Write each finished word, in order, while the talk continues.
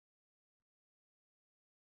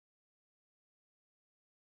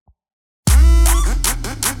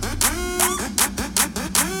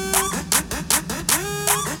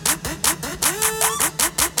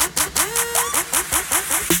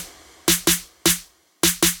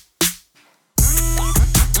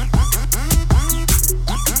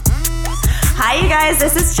Hi, you guys.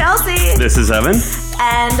 This is Chelsea. This is Evan.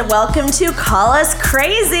 And welcome to Call Us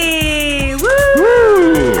Crazy. Woo!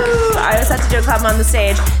 I always have to do a clap on the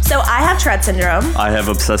stage. So I have Tourette syndrome. I have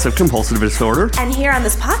obsessive compulsive disorder. And here on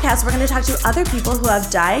this podcast, we're going to talk to other people who have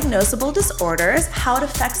diagnosable disorders, how it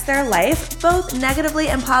affects their life, both negatively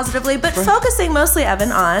and positively, but focusing mostly,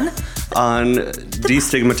 Evan, on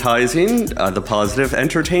destigmatizing the positive,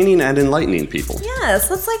 entertaining, and enlightening people. Yes,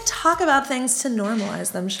 let's talk about things to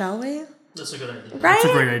normalize them, shall we? That's a good idea. Right? That's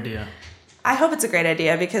a great idea. I hope it's a great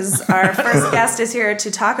idea because our first guest is here to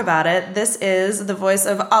talk about it. This is the voice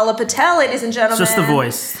of Aalap Patel, ladies and gentlemen. Just the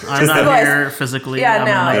voice. I'm not here physically.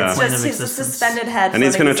 Yeah, it's just he's a suspended head. And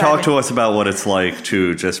he's going to talk to us about what it's like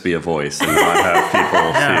to just be a voice and not have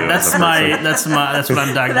people see you. That's what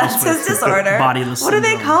I'm diagnosed with. That's his disorder. Bodiless What do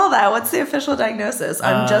syndrome. they call that? What's the official diagnosis?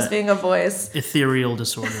 I'm just being a voice. Ethereal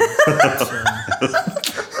disorder.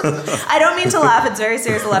 I don't mean to laugh. It's very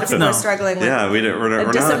serious. A lot of people are struggling with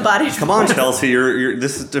we're disembodied not. Come on, Chelsea.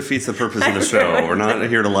 This defeats the purpose of the show. We're not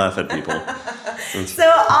here to laugh at people. So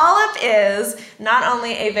Aalap is not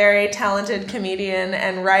only a very talented comedian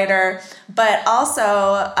and writer, but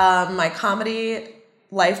also my comedy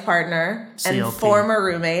life partner and CLP. former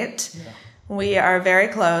roommate. Yeah. We are very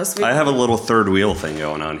close. I have a little third wheel thing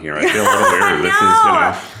going on here. I feel a little weird. This is,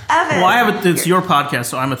 Evan. Well, it's your podcast,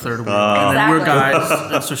 so I'm a third wheel. And then we're Exactly.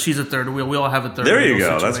 guys, and so she's a third wheel. We all have a third wheel. there you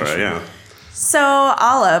go. Situation. That's right, yeah. So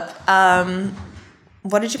Aalap,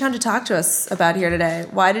 what did you come to talk to us about here today?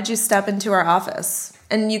 Why did you step into our office?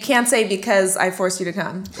 And you can't say because I forced you to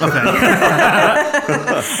come.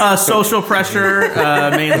 Okay. Social pressure,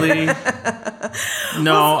 mainly.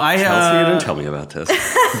 No, Chelsea, you didn't tell me about this.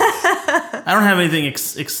 I don't have anything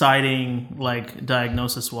exciting, like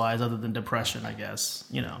diagnosis-wise, other than depression, I guess.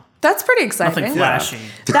 That's pretty exciting. Nothing flashy.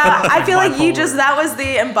 I feel like bipolar. that was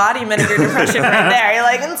the embodiment of your depression right there. You're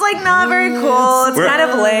like, it's not very cool. It's kind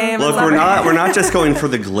of lame. Look, we're not just going for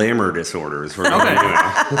the glamour disorders. We're going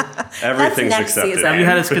everything's next accepted. season. Have you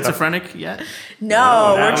had a schizophrenic yet?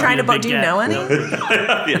 No, That we're would trying be to a big do you gap. know any?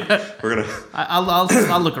 We're gonna.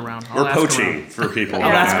 I'll look around. I'll We're ask poaching around. for people.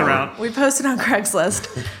 I'll ask around. We posted on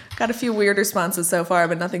Craigslist. Got a few weird responses so far,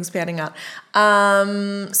 but nothing's panning out.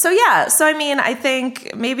 So I mean, I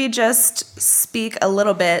think maybe just speak a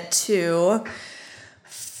little bit to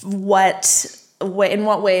in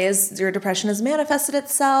what ways your depression has manifested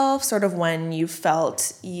itself, sort of when you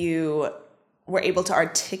felt you were able to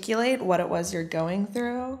articulate what it was you're going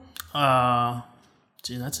through.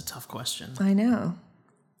 Gee, that's a tough question. I know.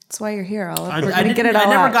 That's why you're here, Aalap. I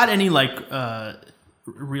never got any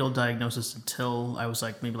real diagnosis until I was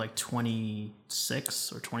maybe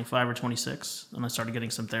 26 or 25 or 26, and I started getting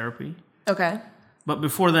some therapy. Okay. But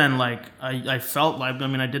before then, I felt I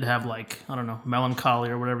did have I don't know, melancholy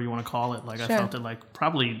or whatever you want to call it. Sure. I felt it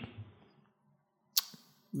probably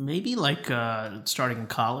maybe starting in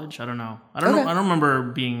college. I don't know. I don't know. I don't remember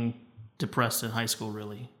being depressed in high school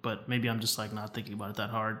really, but maybe I'm just not thinking about it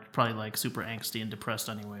that hard. Probably super angsty and depressed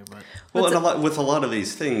anyway. But with a lot of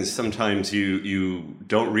these things, sometimes you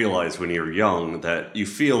don't realize when you're young that you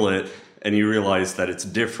feel it, and you realize that it's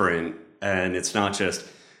different, and it's not just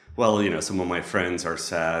some of my friends are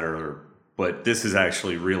sad but this is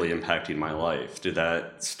actually really impacting my life. Did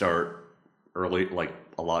that start early,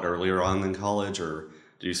 a lot earlier on than college, or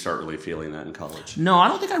did you start really feeling that in college? No, I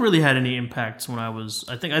don't think I really had any impacts when I was.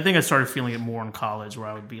 I think I started feeling it more in college, where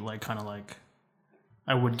I would be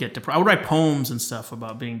I would get depressed. I would write poems and stuff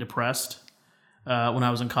about being depressed when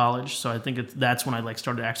I was in college. So I think that's when I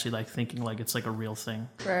started actually thinking it's a real thing.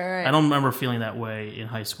 Right. I don't remember feeling that way in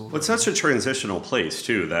high school. Well, it's such a transitional place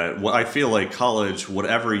too that I feel like college,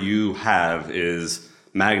 whatever you have, is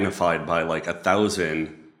magnified by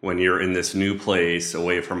 1,000. When you're in this new place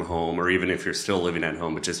away from home, or even if you're still living at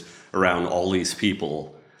home, but just around all these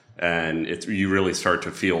people, and you really start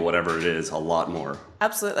to feel whatever it is a lot more.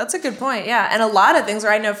 Absolutely. That's a good point. Yeah. And a lot of things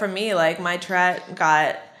where I know for me, my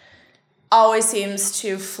Tourette always seems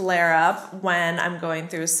to flare up when I'm going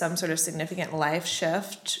through some sort of significant life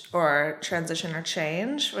shift or transition or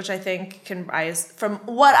change, which I think from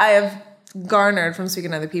what I have garnered from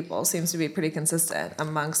speaking to other people, seems to be pretty consistent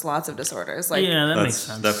amongst lots of disorders. That makes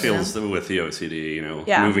sense. That feels with the OCD,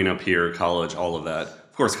 moving up here, college, all of that.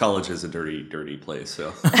 Of course, college is a dirty, dirty place.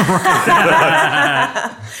 So,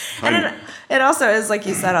 and it also is, like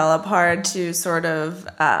you said, Aalap, hard to sort of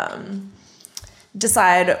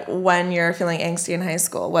decide when you're feeling angsty in high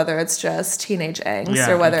school, whether it's just teenage angst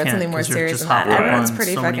or whether it's something more serious than that. Everyone's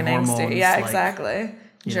pretty fucking angsty. Yeah, exactly.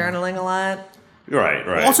 Journaling a lot.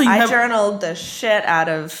 Right. Also, I journaled the shit out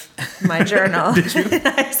of my journal in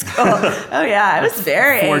high school. Oh yeah, I was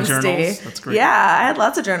very 4 angsty. journals? That's great. Yeah, I had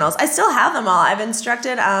lots of journals. I still have them all. I've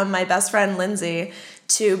instructed my best friend Lindsay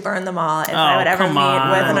to burn them all if I would ever meet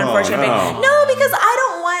with an unfortunate fate. No, because I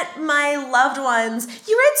don't want my loved ones.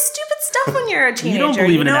 You read stupid stuff when you're a teenager. You don't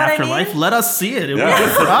believe in an what afterlife? I mean? Let us see it. It would be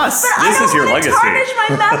good for us. But This is your I legacy. don't want to tarnish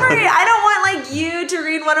my memory. I don't want you to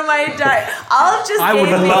read one of my Olive just I would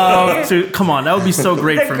gave me love to. Come on, that would be so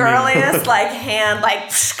great the for me. girliest hand,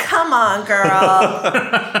 psh, come on,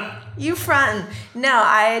 girl. You frontin'. No,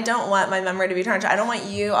 I don't want my memory to be tarnished. I don't want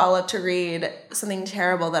you all up to read something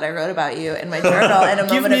terrible that I wrote about you in my journal in a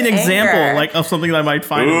Give moment me an of example, anger. of something that I might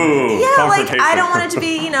find. Ooh, Yeah, confrontation. I don't want it to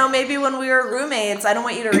be, maybe when we were roommates, I don't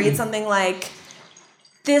want you to read something like,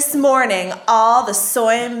 this morning, all the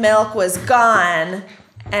soy milk was gone,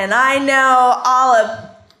 and I know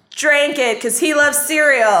Aalap drank it because he loves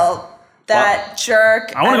cereal. That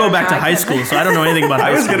jerk. I want to go back to high school, so I don't know anything about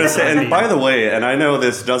high I was school. going to say, and by the way, and I know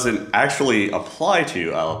this doesn't actually apply to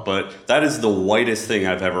you, Aalap, but that is the whitest thing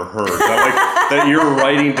I've ever heard. That you're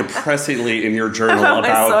writing depressingly in your journal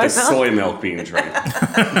about the soy milk being drank.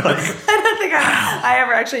 I don't think I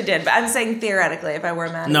ever actually did, but I'm saying theoretically if I were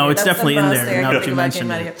mad at No, you. it's That's definitely the in most there. Now that therapeutic you about mentioned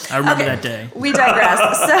getting mad it, at you. I remember Okay, that day. We digress.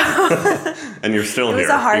 So And you're still it here. was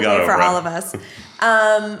a hard You got day for over it. all of us.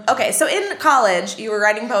 Okay, so in college, you were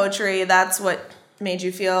writing poetry. That's what made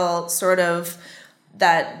you feel sort of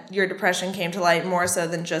that your depression came to light more so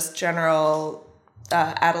than just general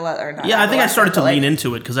adolescent or not. Yeah, I think I started to but lean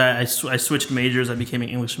into it because I switched majors. I became an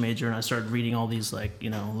English major, and I started reading all these I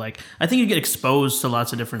think you get exposed to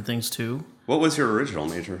lots of different things too. What was your original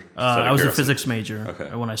major? I was a physics major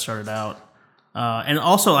when I started out. And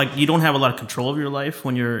also, you don't have a lot of control of your life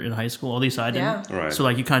when you're in high school. At least I didn't. Yeah. Right. So,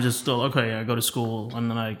 you kind of just still, I go to school, and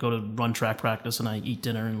then I go to run track practice, and I eat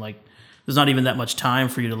dinner, and, there's not even that much time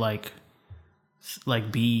for you to,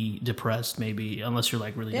 be depressed, maybe, unless you're,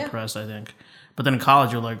 really depressed, I think. But then in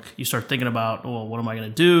college, you start thinking about, well, what am I going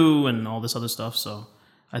to do, and all this other stuff, so...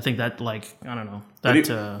 I think that, I don't know.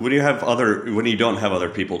 When you don't have other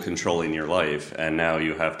people controlling your life, and now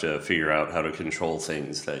you have to figure out how to control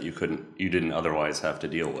things that you didn't otherwise have to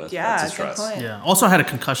deal with. Yeah, that's a stress. good point. Yeah. Also, I had a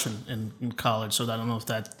concussion in college, so I don't know if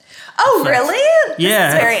that. Oh, really?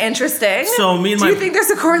 Yeah. This is very interesting. So me and Do you think there's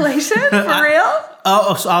a correlation for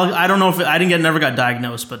real? So I don't know if I never got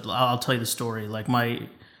diagnosed, but I'll tell you the story. My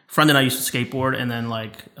friend and I used to skateboard, and then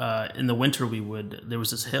in the winter there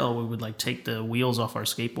was this hill we would take the wheels off our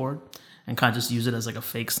skateboard and kind of just use it as a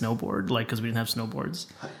fake snowboard, because we didn't have snowboards.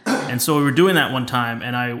 And so we were doing that one time,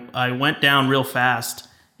 and I went down real fast,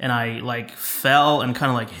 and I fell and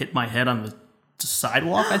kind of hit my head on the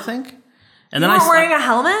sidewalk, I think. And You then weren't wearing a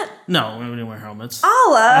helmet? No, we didn't wear helmets.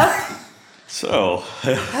 Aalap. So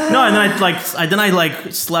No, and then I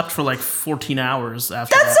slept for 14 hours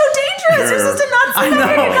after. That's so dangerous. You're supposed to not I sleep know.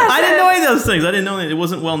 after concussion. I didn't know any of those things. I didn't know it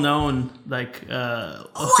wasn't well known about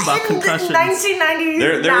concussions. 1999.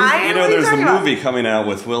 There's a movie coming out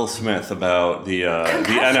with Will Smith about the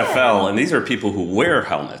NFL, and these are people who wear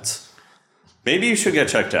helmets. Maybe you should get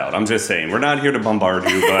checked out. I'm just saying. We're not here to bombard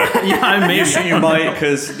you, but Yeah, maybe you might,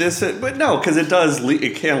 because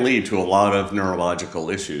it can lead to a lot of neurological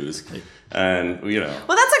issues. And, Well,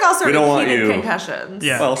 that's also we don't want repeated you- concussions.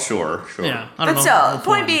 Yeah. Well, sure. Yeah, I don't But know. still,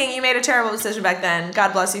 point being, you made a terrible decision back then.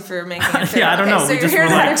 God bless you for making it. Yeah, I don't know. So We you're just here were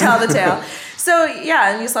now to tell the tale. So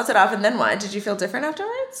yeah, and you slept it off, and then what? Did you feel different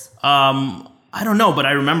afterwards? I don't know, but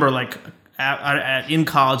I remember in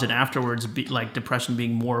college and afterwards, depression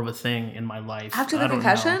being more of a thing in my life. After the I don't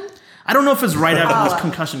concussion? know. I don't know if it's right after this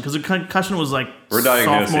concussion, because the concussion was We're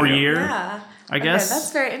diagnosing sophomore you. year, Yeah. I guess. Okay,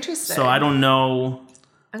 that's very interesting. So I don't know.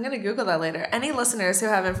 I'm going to Google that later. Any listeners who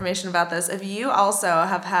have information about this, if you also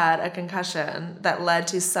have had a concussion that led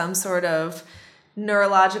to some sort of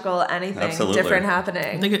neurological anything Absolutely. different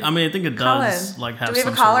happening. I think it does Colin, have. do we have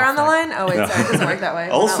some a caller sort on of the effect. line? Oh, wait, sorry. It doesn't work that way.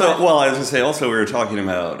 Also, Not live. well, I was going to say, also, we were talking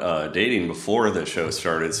about dating before the show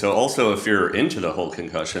started. So also, if you're into the whole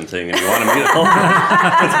concussion thing and you want to meet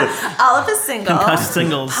Aalap is single. Concussed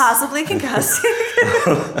singles. Possibly concussed.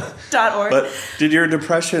 .org. But did your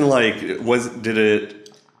depression, did it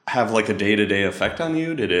have a day-to-day effect on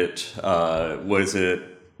you? Did it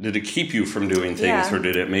keep you from doing things, Yeah. or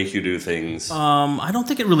did it make you do things? I don't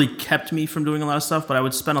think it really kept me from doing a lot of stuff, but I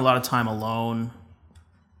would spend a lot of time alone.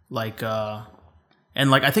 I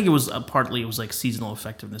think it was partly seasonal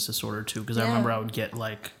effectiveness disorder too, because I remember I would get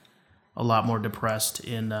a lot more depressed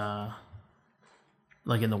in the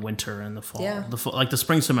winter and the fall. Yeah. The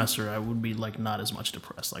spring semester, I would be not as much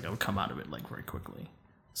depressed. I would come out of it very quickly.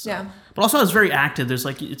 So. Yeah. But also I was very active. There's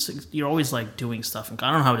you're always doing stuff. And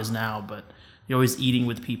I don't know how it is now, but you're always eating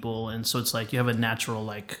with people, and so it's like you have a natural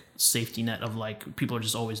like safety net of like people are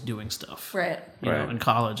just always doing stuff, Right. You know, in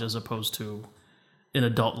college as opposed to in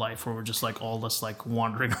adult life where we're just like all this like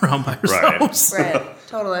wandering around by ourselves. Right.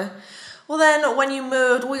 Totally. Well, then when you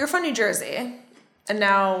moved, you're from New Jersey, and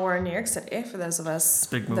now we're in New York City. For those of us,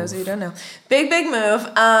 Big move. those of you who don't know, big move.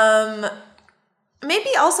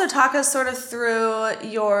 Maybe also talk us sort of through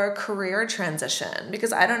your career transition,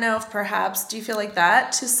 because I don't know if perhaps, do you feel like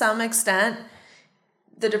that to some extent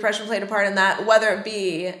the depression played a part in that, whether it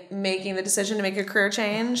be making the decision to make a career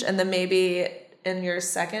change and then maybe in your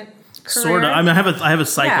second career? Sort of. I mean, I have a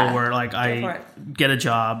cycle Yeah. where like I get a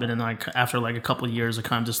job and then like after like a couple of years, I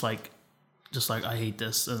kind of just like I hate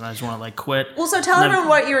this and I just want to like quit. Well, so tell everyone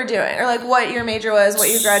what you were doing, or like what your major was, what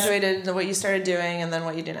you graduated, and what you started doing, and then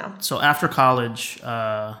what you do now. So after college,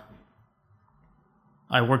 I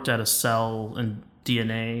worked at a cell and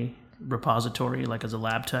DNA repository, like as a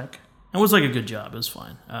lab tech. It was like a good job. It was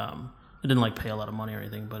fine. It didn't like pay a lot of money or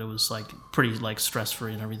anything, but it was like pretty like stress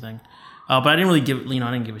free and everything. But I didn't really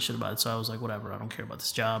I didn't give a shit about it. So I was like, whatever, I don't care about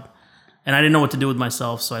this job. And I didn't know what to do with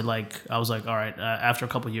myself. So I was like, all right, after a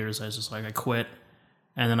couple of years, I was just like, I quit.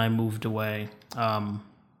 And then I moved away.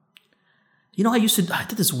 You know, I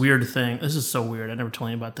did this weird thing. This is so weird. I never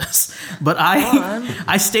told you about this. But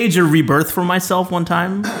I staged a rebirth for myself one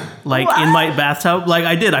time, like in my bathtub. Like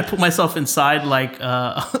I did. I put myself inside like,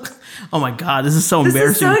 oh my God, this is so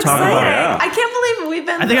embarrassing to talk about. Yeah. I can't believe we've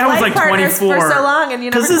been I think I was like 24 for so long and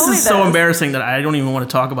you never told me this. Because this is so embarrassing that I don't even want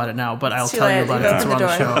to talk about it now, but I'll tell you about it since we're on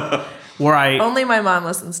the show. Only my mom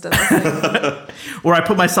listens to this. Where I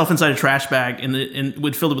put myself inside a trash bag and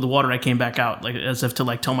would fill it with water. And I came back out like as if to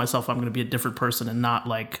like tell myself I'm going to be a different person and not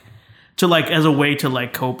like to like as a way to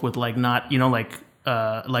like cope with like not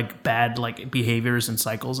like bad like behaviors and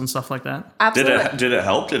cycles and stuff like that. Absolutely. Did it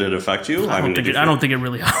help? Did it affect you? I don't think it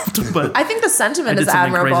really helped, but I think the sentiment is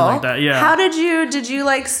admirable. Like that, yeah. How did you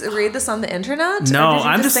like read this on the internet? No,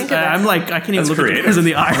 I'm like I can't even look at you in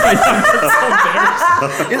the eye right now.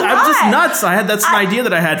 It's so embarrassing. I'm just nuts. That's an idea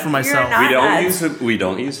that I had for myself. We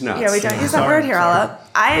don't use nuts. Yeah, we don't use that word here, Aalap.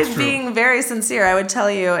 I'm being very sincere. I would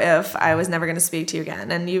tell you if I was never going to speak to you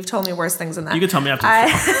again, and you've told me worse things than that. You can tell me after the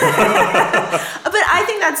show. But I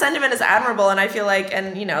think that sentiment is admirable, and I feel like,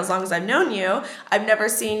 and you know, as long as I've known you, I've never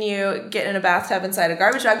seen you get in a bathtub inside a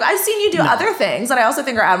garbage bag. But I've seen you do other things that I also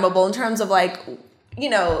think are admirable in terms of like, you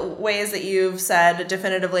know, ways that you've said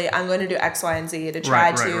definitively, I'm going to do X, Y, and Z to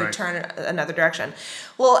try to turn another direction.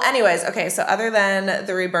 Well, anyways, okay, so other than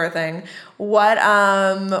the rebirthing, what,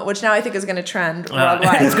 which now I think is going to trend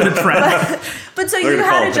worldwide. It's going to trend. But so you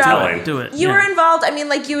had a job. Do it. You were involved. I mean,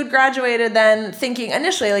 like you had graduated then thinking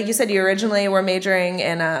initially, like you said, you originally were majoring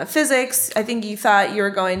in physics. I think you thought you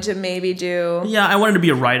were going to maybe do. Yeah, I wanted to be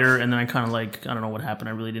a writer, and then I kind of like, I don't know what happened.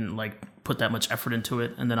 I really didn't like put that much effort into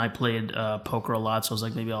it. And then I played poker a lot, so I was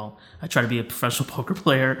like, maybe I try to be a professional poker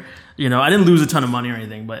player. You know, I didn't lose a ton of money or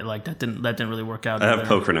anything, but like that didn't really work out. I have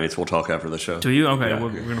poker nights. We'll talk after the show. Do you? Okay, yeah.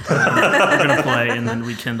 we're gonna play and then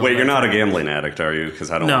rekindle. Wait, you're not a gambling addict, are you?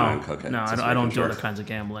 Because I don't want to. Okay, no, I don't do other kinds of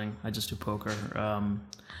gambling. I just do poker.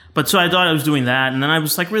 But so I thought I was doing that, and then I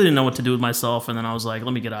was like, really didn't know what to do with myself, and then I was like,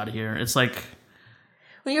 let me get out of here. It's like,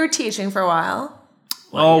 well, you were teaching for a while.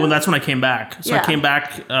 And that's when I came back. So I came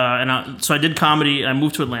back, so I did comedy. I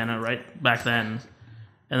moved to Atlanta right back then,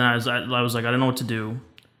 and then I was like, I didn't know what to do,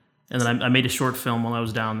 and then I made a short film while I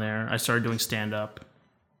was down there. I started doing stand up,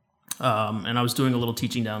 and I was doing a little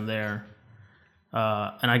teaching down there,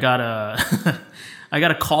 and I got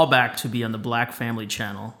a call back to be on the Black Family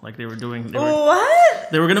Channel. Like they were what?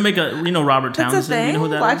 They were gonna make Robert Townsend. That's a thing? You know who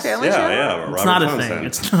that Black is? Family Channel? Yeah. It's not a thing.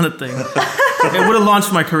 It's not a thing. It would have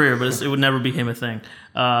launched my career, but it would never became a thing.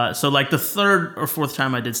 So like the third or fourth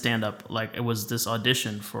time I did stand up, like it was this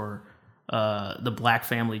audition for the Black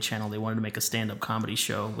Family Channel. They wanted to make a stand up comedy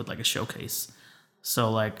show with like a showcase.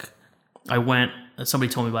 So like I went.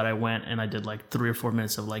 Somebody told me about it. I went and I did like 3 or 4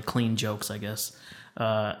 minutes of like clean jokes, I guess.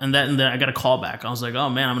 And then I got a call back. I was like, oh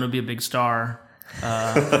man, I'm gonna be a big star.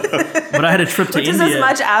 But I had a trip to India. Which is as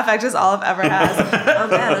much affect as Aalap ever has. Oh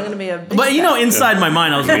man, I'm gonna be a big But you know, inside my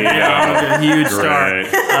mind, I was like, yeah, I'm a huge star.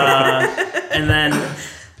 And then,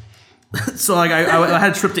 so like I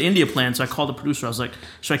had a trip to India planned. So I called the producer. I was like,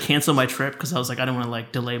 should I cancel my trip? Because I was like, I didn't want to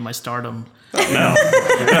like delay my stardom. No.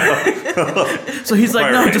 So he's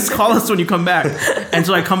like, no, just call us when you come back. And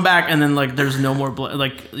so I come back, and then like there's no more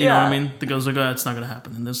like you know what I mean. The goes like, oh, it's not gonna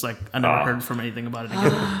happen. And there's like I never heard from anything about it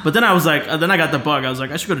again. But then I was like, then I got the bug. I was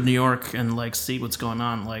like, I should go to New York and like see what's going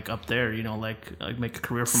on like up there. You know, like make a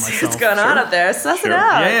career for myself. See what's going on up there? Suss it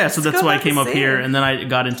out. Yeah. So that's why I came up here, and then I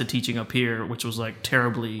got into teaching up here, which was like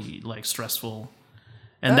terribly like stressful.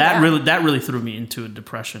 And that really threw me into a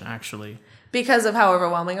depression, actually. Because of how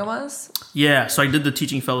overwhelming it was? Yeah, so I did the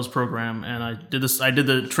Teaching Fellows program, and I did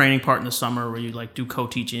the training part in the summer where you like do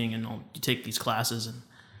co-teaching and you take these classes and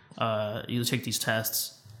you take these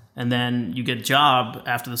tests, and then you get a job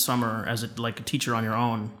after the summer as a teacher on your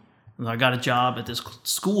own. And I got a job at this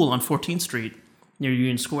school on 14th Street near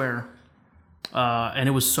Union Square, and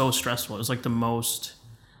it was so stressful. It was like the most.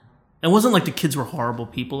 It wasn't like the kids were horrible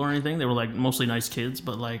people or anything. They were like mostly nice kids,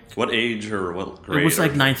 but like. What age or what grade? It was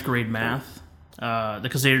like 9th grade math.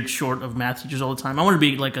 Because they're short of math teachers all the time. I wanted to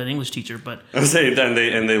be like an English teacher, but I was saying,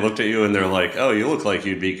 they looked at you and they're like, "Oh, you look like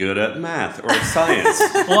you'd be good at math or science."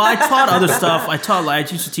 Well, I taught other stuff. I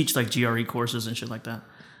used to teach like GRE courses and shit like that.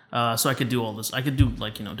 So I could do all this. I could do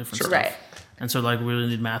like different stuff. Right. And so like we really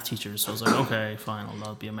need math teachers. So I was like, okay, fine,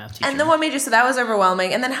 I'll be a math teacher. And then what made you? So that was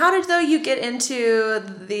overwhelming. And then how did you get into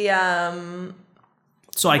the?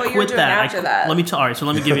 So I quit that. Let me tell. All right. So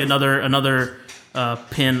let me give you another.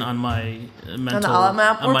 Pin on my mental. On the Aalap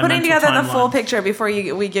map. We're putting together the full picture before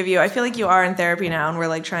we give you. I feel like you are in therapy now, and we're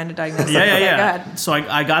like trying to diagnose. Yeah. Go ahead. So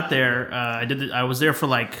I got there. I was there for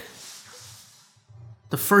like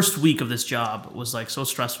the first week of this job was like so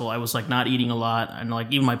stressful. I was like not eating a lot, and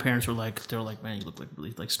like even my parents were like, man, you look like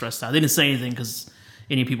really like stressed out. They didn't say anything because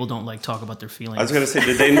Indian people don't like talk about their feelings. I was going to say,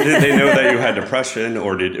 did they know that you had depression,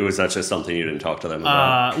 or was that just something you didn't talk to them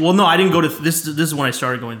about? Well, no, I didn't go to this. This is when I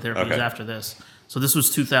started going to therapy. Okay. It was after this. So this was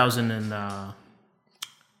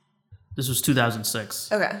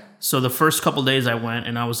 2006. Okay. So the first couple days I went,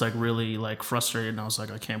 and I was like really like frustrated, and I was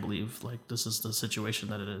like, I can't believe like this is the situation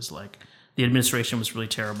that it is. Like the administration was really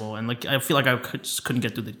terrible, and like I feel like I just couldn't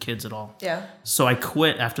get through the kids at all. Yeah. So I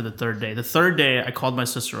quit after the third day. The third day, I called my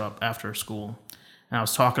sister up after school, and I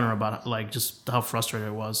was talking to her about like just how frustrated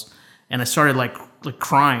I was. And I started like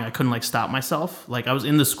crying. I couldn't like stop myself. Like I was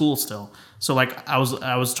in the school still. So like I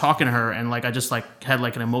was talking to her, and like I just like had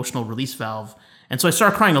like an emotional release valve. And so I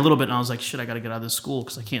started crying a little bit, and I was like, shit, I got to get out of this school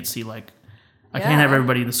because I can't see like I can't have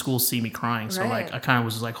everybody in the school see me crying. So like I kind of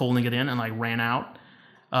was just like holding it in and like ran out.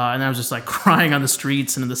 And I was just like crying on the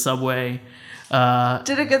streets and in the subway.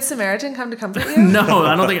 Did a good Samaritan come to comfort you? No,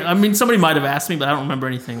 I don't think. I mean, somebody might have asked me, but I don't remember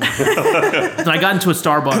anything. Then I got into a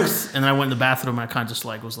Starbucks, and then I went in the bathroom, and I kind of just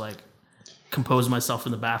like was like. Compose myself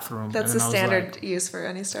in the bathroom. That's the standard use for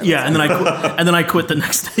any Starbucks. Yeah, and then I quit the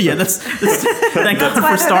next day. Yeah, that's thank God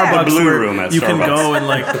for Starbucks. The blue room at you Starbucks. Can go and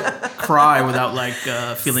like cry without like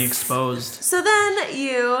feeling exposed. So then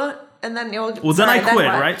you then I quit,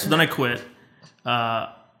 right? So then I quit,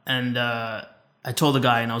 and I told the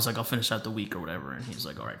guy, and I was like, I'll finish out the week or whatever, and he's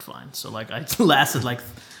like, all right, fine. So like I lasted like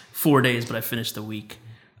 4 days, but I finished the week,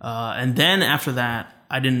 and then after that,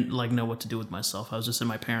 I didn't like know what to do with myself. I was just in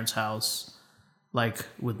my parents' house. Like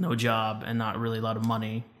with no job and not really a lot of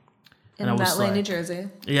money. In Matley, New Jersey.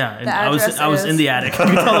 Yeah, and I was in the attic. You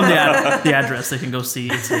can tell them the address. They can go see.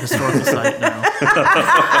 It's a historical site now.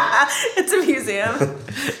 It's a museum.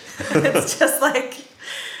 It's just like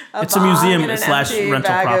it's a museum / rental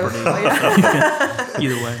property.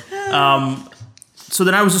 Either way. So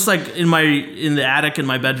then I was just like in the attic in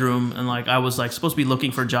my bedroom, and like I was like supposed to be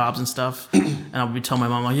looking for jobs and stuff, and I would be telling my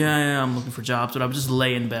mom like, yeah, I'm looking for jobs, but I would just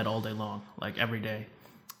lay in bed all day long, like every day.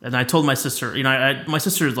 And I told my sister, my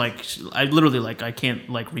sister is like, I literally like I can't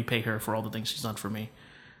like repay her for all the things she's done for me,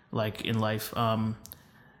 like in life. And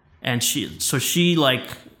she like,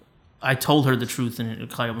 I told her the truth, and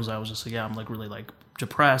I was just like, yeah, I'm like really like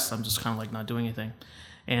depressed. I'm just kind of like not doing anything.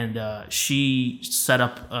 And she set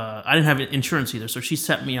up. I didn't have insurance either, so she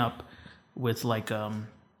set me up with like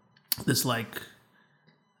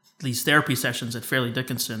these therapy sessions at Fairleigh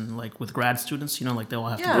Dickinson, like with grad students. Like they all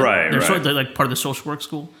have to. They're like part of the social work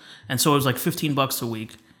school, and so it was like $15 a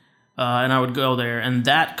week, and I would go there, and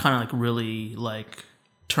that kind of like really like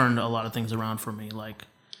turned a lot of things around for me. Like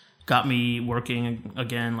got me working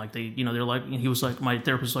again. Like they're like he was like my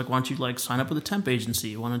therapist was like, why don't you like sign up with a temp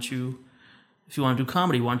agency? Why don't you? If you want to do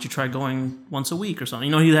comedy, why don't you try going once a week or something?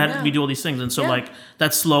 He had me do all these things. And so like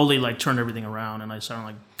that slowly like turned everything around, and I started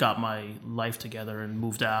like got my life together and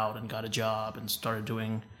moved out and got a job and started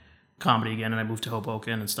doing comedy again, and I moved to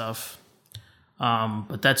Hoboken and stuff.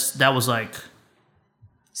 But that was like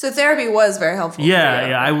so therapy was very helpful.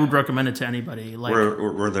 Yeah, I would recommend it to anybody. Like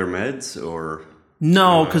were there meds or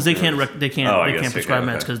no, because they can't prescribe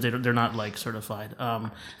meds because they're not like certified.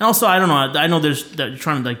 And also I don't know. I know they're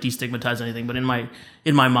trying to like destigmatize anything, but in my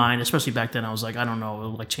mind, especially back then, I was like, I don't know,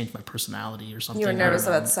 it'll like change my personality or something. You were nervous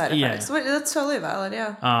about the side effects. Yeah. That's totally valid.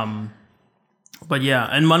 Yeah. But yeah,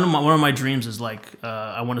 and one of my dreams is like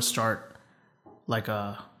I want to start like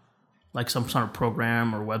some sort of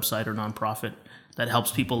program or website or nonprofit that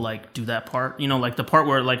helps people like do that part. You know, like the part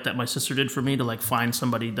where like that my sister did for me to like find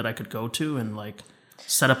somebody that I could go to and like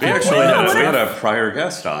set up. We actually had a prior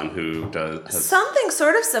guest on who has something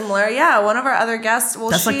sort of similar. Yeah, one of our other guests. Well,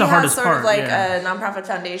 that's she like the has hardest sort part, of like yeah. a nonprofit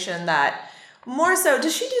foundation that. More so,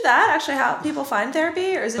 does she do that? Actually, help people find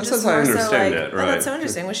therapy, or is it That's just how I more so understand like? it, right. Oh, that's so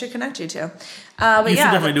interesting. We should connect you to. But You should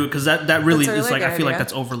yeah, definitely do it because that really that's a is really like good I feel like idea.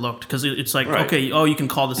 that's overlooked because it's like Right. okay, you can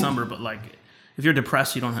call this number, but like if you're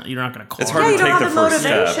depressed, you're not going to call. It's hard Yeah, to you don't take have the the first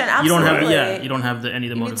motivation. step. You don't have Absolutely. you don't have any of the You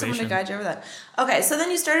need motivation. someone to guide you over that. Okay, so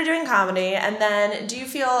then you started doing comedy, and then do you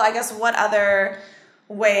feel? I guess what other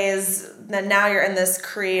ways that now you're in this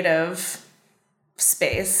creative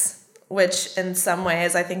space? Which in some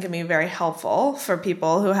ways I think can be very helpful for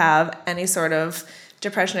people who have any sort of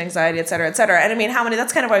depression, anxiety, et cetera, et cetera. And I mean,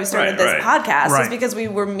 that's kind of why we started Right, this right. podcast, Right. is because we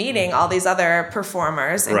were meeting all these other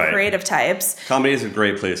performers and Right. creative types. Comedy is a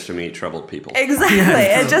great place to meet troubled people. Exactly.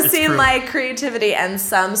 Yeah, It just it's seemed true. like creativity and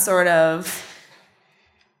some sort of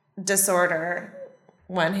disorder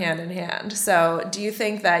went hand in hand. So do you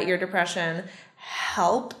think that your depression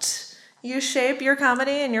helped you shape your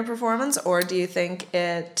comedy and your performance, or do you think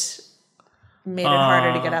it made it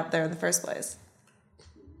harder to get up there in the first place?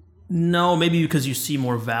 No, maybe because you see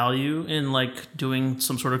more value in like doing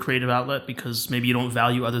some sort of creative outlet because maybe you don't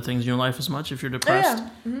value other things in your life as much if you're depressed.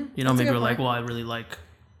 Mm-hmm. You know, That's a maybe good you're like, point. well, I really like,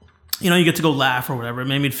 you know, you get to go laugh or whatever.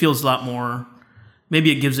 Maybe it feels a lot more,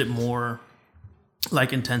 maybe it gives it more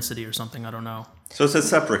like intensity or something. I don't know. So it's a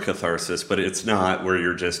separate catharsis, but it's not where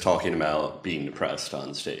you're just talking about being depressed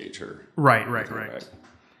on stage or Right.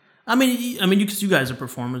 I mean, because you guys are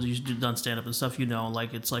performers, you've done stand up and stuff. You know,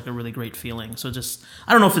 like it's like a really great feeling. So just,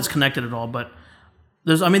 I don't know if it's connected at all, but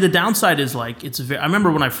the downside is like I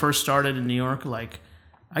remember when I first started in New York, like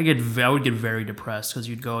I would get very depressed because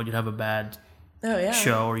you'd go and you'd have a bad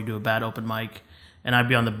show or you do a bad open mic, and I'd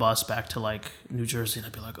be on the bus back to like New Jersey, and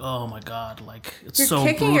I'd be like, oh my god, like it's You're so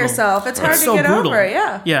kicking brutal. yourself. It's hard to so get brutal. over it,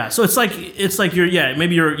 yeah. Yeah, so it's like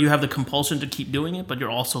maybe you have the compulsion to keep doing it, but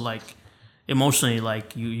you're also like emotionally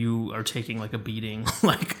like you are taking like a beating,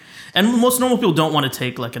 like, and most normal people don't want to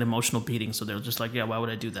take like an emotional beating, so they're just like, yeah, why would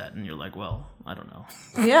I do that? And you're like, well, I don't know.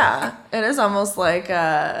 Yeah, it is almost like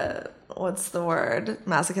what's the word?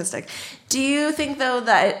 Masochistic. Do you think though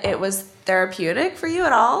that it was therapeutic for you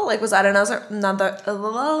at all? Like, was that another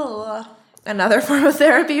form of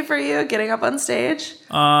therapy for you, getting up on stage?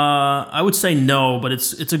 I would say no, but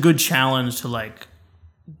it's a good challenge to like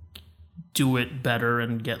do it better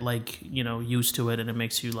and get like, you know, used to it, and it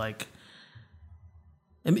makes you like,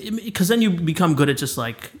 because then you become good at just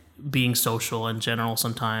like being social in general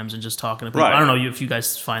sometimes and just talking to people. Right. I don't know if you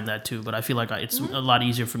guys find that too, but I feel like it's a lot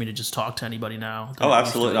easier for me to just talk to anybody now. Oh,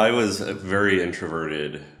 absolutely. I was very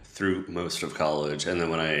introverted through most of college, and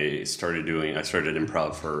then when I started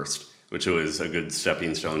improv first, which was a good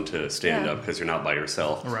stepping stone to stand up because you're not by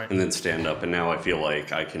yourself, Right. and then stand up, and now I feel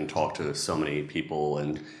like I can talk to so many people,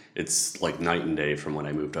 and it's like night and day from when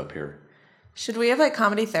I moved up here. Should we have like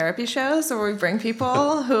comedy therapy shows where we bring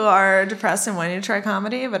people who are depressed and wanting to try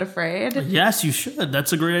comedy but afraid? Yes, you should.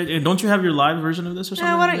 That's a great idea. Don't you have your live version of this or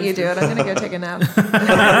something? Why don't you do it? I'm going to go take a nap.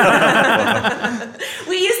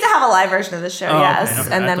 We used to have a live version of the show, yes,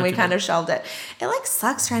 okay. and I then thought we you kind did. of shelved it. It like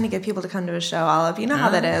sucks trying to get people to come to a show, Aalap. You know how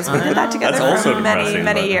that is. We did that together That's also for many, depressing,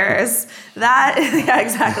 many but- years. Yeah,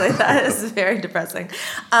 exactly. That is very depressing.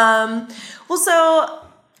 Well, so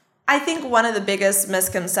I think one of the biggest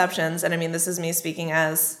misconceptions, and I mean, this is me speaking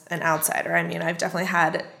as an outsider. I mean, I've definitely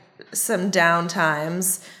had some down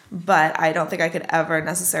times, but I don't think I could ever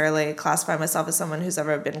necessarily classify myself as someone who's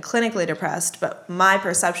ever been clinically depressed. But my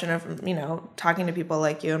perception of, you know, talking to people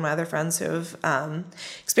like you and my other friends who have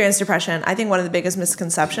experienced depression, I think one of the biggest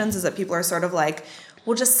misconceptions is that people are sort of like,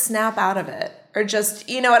 well, just snap out of it. Or just,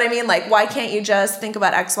 you know what I mean? Like, why can't you just think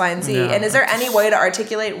about X, Y, and Z? Yeah. And is there any way to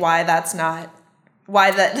articulate why that is not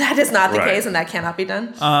the Right. case and that cannot be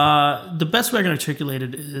done? The best way I can articulate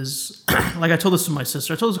it is, like I told this to my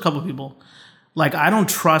sister. I told this to a couple of people. Like, I don't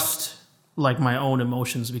trust like my own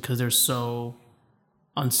emotions because they're so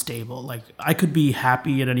unstable. Like, I could be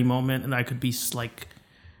happy at any moment, and I could be like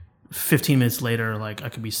 15 minutes later, like I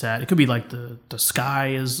could be sad. It could be like the sky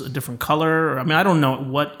is a different color. Or, I mean, I don't know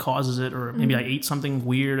what causes it, or maybe I ate something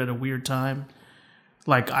weird at a weird time.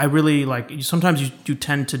 Like, I really, like, sometimes you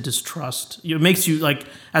tend to distrust. It makes you, like,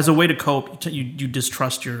 as a way to cope, you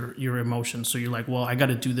distrust your emotions. So you're like, well, I got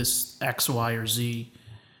to do this X, Y, or Z,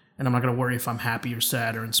 and I'm not going to worry if I'm happy or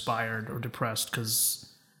sad or inspired or depressed because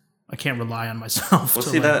I can't rely on myself. Well, to,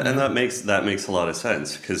 see like, that makes a lot of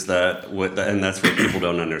sense because and that's what people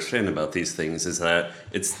don't understand about these things is that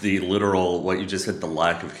it's the literal what you just said, the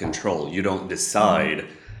lack of control. You don't decide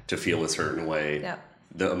to feel a certain way. Yep.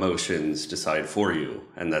 The emotions decide for you,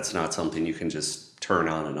 and that's not something you can just turn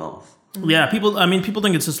on and off. Yeah, people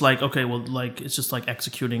think it's just like, okay, well, like, it's just like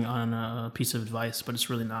executing on a piece of advice, but it's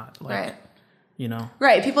really not. Like, Right. You know?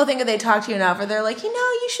 Right. People think if they talk to you enough, or they're like,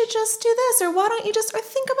 you should just do this, or why don't you just, or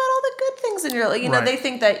think about all the good things in your life. Right. They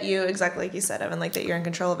think that you, exactly like you said, Evan, like that you're in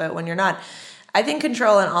control of it when you're not. I think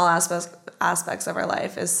control in all aspects of our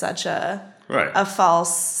life is such a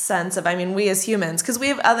false sense of, we as humans, because we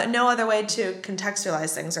have no other way to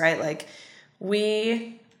contextualize things, right? Like,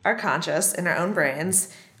 we are conscious in our own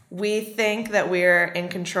brains. We think that we're in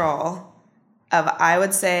control of, I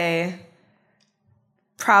would say,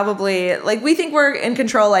 probably, like, we think we're in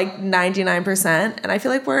control like 99%, and I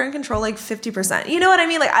feel like we're in control like 50%. You know what I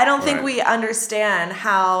mean? Like, I don't think we understand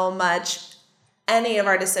how much any of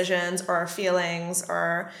our decisions or our feelings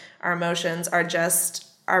or our emotions are just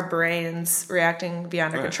our brains reacting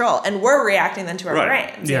beyond our control, and we're reacting then to our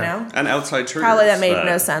brains. You know, and outside triggers. Probably that made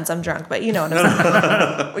no sense. I'm drunk, but you know what I'm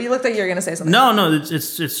saying. Well, you looked like you were going to say something. No,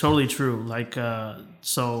 it's totally true. Like,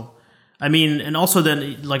 so, and also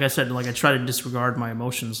then, like I said, like, I try to disregard my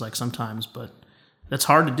emotions, like, sometimes, but that's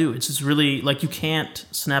hard to do. It's just really, like, you can't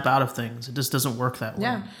snap out of things. It just doesn't work that way.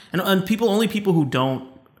 Yeah. And only people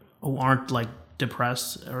who aren't like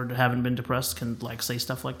depressed or haven't been depressed can like say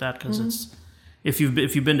stuff like that, because it's, if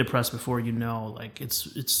you've been depressed before, like,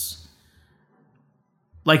 it's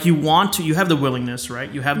like, you have the willingness,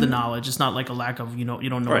 right? You have the knowledge. It's not like a lack of, you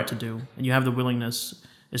don't know what to do, and you have the willingness.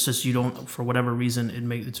 It's just, you don't, for whatever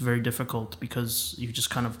reason, it's very difficult, because you just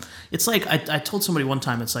kind of, it's like, I told somebody one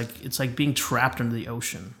time, it's like being trapped under the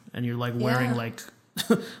ocean, and you're like wearing like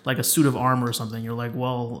like a suit of armor or something. You're like,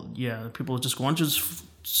 well, yeah, people just go on, just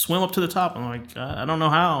swim up to the top. I'm like, I don't know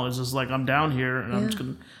how. It's just like, I'm down here, and I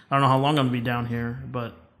don't know how long I'm gonna be down here,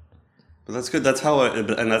 but that's good. That's how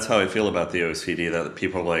I feel about the OCD. That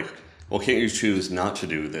people are like, well, can't you choose not to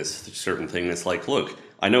do this certain thing? It's like, look,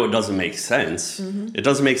 I know it doesn't make sense. It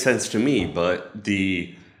doesn't make sense to me, but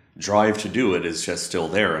the drive to do it is just still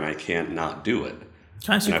there, and I can't not do it.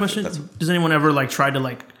 Can I ask you a question? Does anyone ever like try to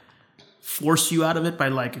like force you out of it by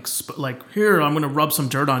like here, I'm going to rub some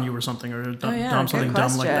dirt on you or something, or dumb something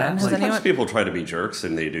dumb like that? Sometimes people try to be jerks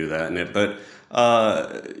and they do that, but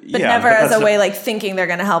never as a way like thinking they're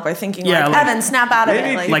going to help, or thinking like, Evan, snap out of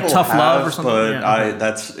it, like tough love or something.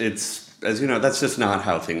 But as you know, that's just not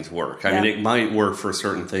how things work. I mean, it might work for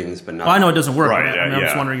certain things, but not. Well, I know it doesn't work. Right, I'm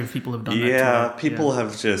just wondering if people have done that. Yeah, people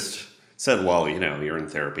have just said, well, you're in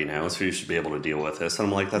therapy now, so you should be able to deal with this. And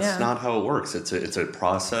I'm like, that's not how it works. It's a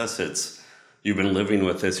process. You've been living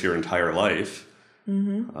with this your entire life.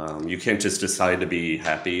 You can't just decide to be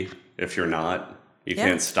happy if you're not. You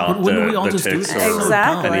can't stop the tics or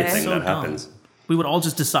anything that happens. We would all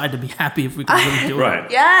just decide to be happy if we could really do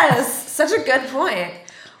it. Yes, such a good point.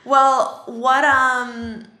 Well,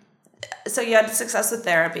 so you had success with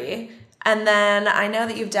therapy, and then I know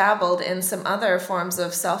that you've dabbled in some other forms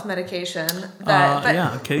of self-medication.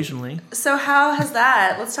 Occasionally. So how has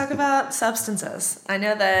that? Let's talk about substances. I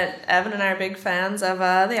know that Evan and I are big fans of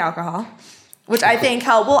the alcohol, which I think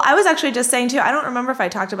helped. Well, I was actually just saying too, I don't remember if I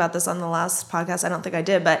talked about this on the last podcast. I don't think I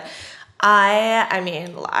did, but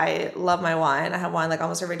I love my wine. I have wine like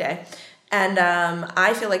almost every day. And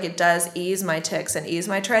I feel like it does ease my tics and ease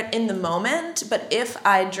my Tourette in the moment. But if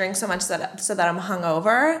I drink so much so that I'm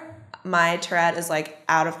hungover, my Tourette is like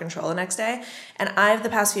out of control the next day. And I've the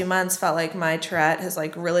past few months felt like my Tourette has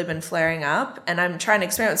like really been flaring up, and I'm trying to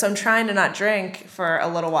experiment. So I'm trying to not drink for a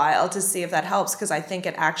little while to see if that helps, because I think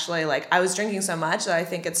it actually, like, I was drinking so much that I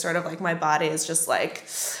think it's sort of like my body is just like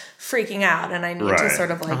freaking out, and I need to sort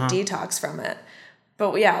of like detox from it.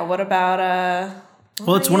 But yeah, what about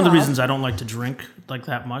well, it's one of the reasons I don't like to drink like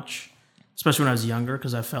that much, especially when I was younger,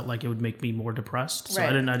 because I felt like it would make me more depressed. So I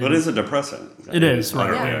didn't. But it is a depressant. It is, right?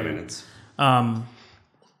 I mean, it's.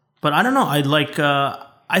 But I don't know.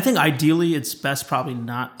 I think ideally it's best probably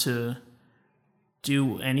not to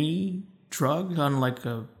do any drug on like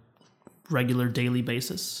a regular daily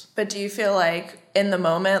basis. But do you feel like in the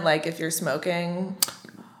moment, like if you're smoking?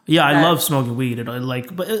 Yeah, I love smoking weed.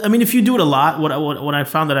 But I mean, if you do it a lot, what I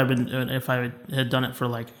found that I've been, if I had done it for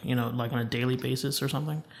like on a daily basis or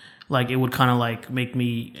something, like it would kind of like make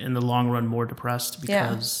me in the long run more depressed,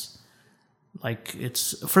 because like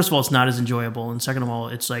it's, first of all, it's not as enjoyable, and second of all,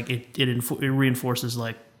 it's like it reinforces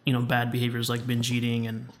like bad behaviors like binge eating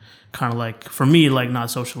and kind of like, for me, like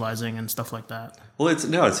not socializing and stuff like that. Well, it's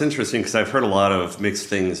interesting because I've heard a lot of mixed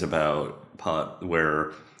things about pot,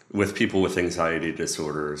 where with people with anxiety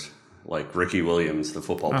disorders, like Ricky Williams, the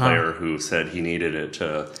football player, who said he needed it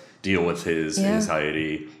to deal with his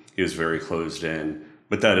anxiety. He was very closed in,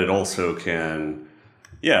 but that it also can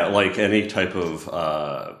Yeah, like any type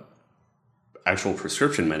of actual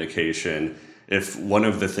prescription medication, if one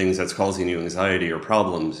of the things that's causing you anxiety or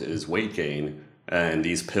problems is weight gain, and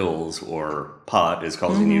these pills or pot is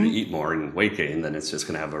causing you to eat more and weight gain, then it's just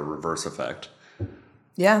going to have a reverse effect.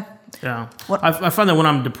 Yeah. Yeah. I find that when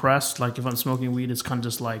I'm depressed, like if I'm smoking weed, it's kind of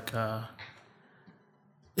just like,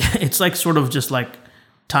 it's like sort of just like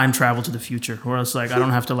time travel to the future, where it's like I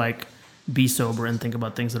don't have to like be sober and think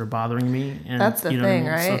about things that are bothering me. And that's the you know thing,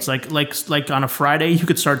 what I mean? right? So it's like on a Friday you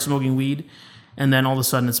could start smoking weed, and then all of a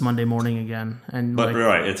sudden it's Monday morning again. And But like,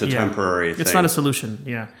 right, it's a temporary thing. It's not a solution,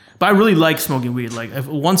 yeah. But I really like smoking weed. Like if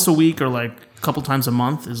once a week or like a couple times a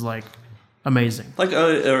month is like amazing. Like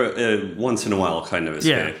a once in a while kind of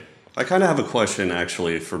escape. Yeah. I kind of have a question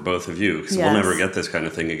actually for both of you, because Yes. we'll never get this kind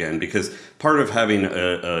of thing again, because part of having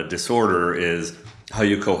a disorder is how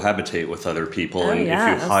you cohabitate with other people, and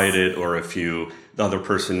yes. if you hide it or if the other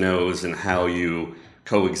person knows, and how you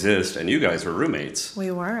coexist. And you guys were roommates.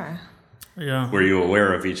 We were. Yeah. Were you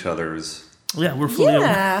aware of each other's? Yeah, we're fully aware.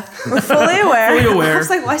 Yeah, we're fully aware. Fully aware. I was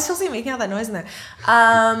like, why still is he making all that noise in there?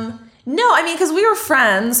 No, I mean, because we were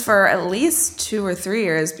friends for at least 2 or 3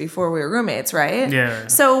 years before we were roommates, right? Yeah.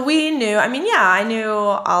 So we knew, I mean, yeah, I knew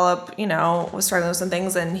Aalap, was struggling with some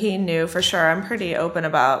things, and he knew for sure. I'm pretty open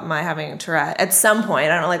about my having Tourette. At some point,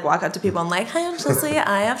 I don't like walk up to people and like, hi, I'm Leslie,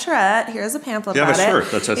 I have Tourette. Here's a pamphlet You about have a it.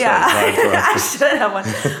 shirt that just Yeah, says I should have one.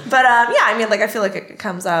 But yeah, I mean, like, I feel like it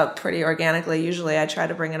comes up pretty organically. Usually I try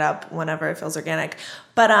to bring it up whenever it feels organic.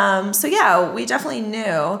 But so yeah, we definitely knew.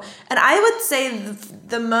 And I would say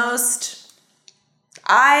the most...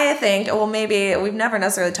 I think, well, maybe we've never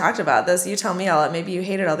necessarily talked about this. You tell me, Ella. Maybe you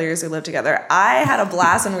hated all the years we lived together. I had a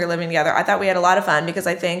blast when we were living together. I thought we had a lot of fun because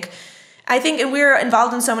I think we were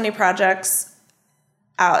involved in so many projects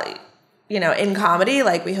out, in comedy.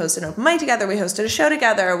 Like we hosted an open mic together. We hosted a show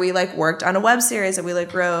together. We like worked on a web series that we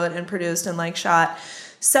like wrote and produced and like shot.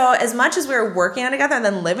 So as much as we were working on together and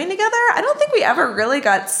then living together, I don't think we ever really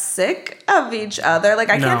got sick of each other.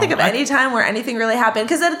 Like I can't think of any time where anything really happened.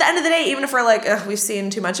 Because at the end of the day, even if we're like, ugh, we've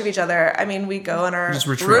seen too much of each other, I mean, we go in our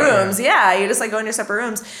rooms. Yeah, you just like go in your separate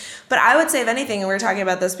rooms. But I would say, if anything, and we were talking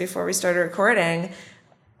about this before we started recording,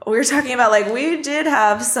 we were talking about like we did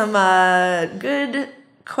have some good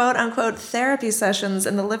quote unquote therapy sessions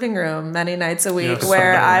in the living room many nights a week,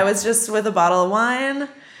 where I was just with a bottle of wine.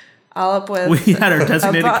 Aalap with... We had our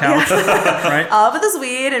designated couch, right? Aalap with his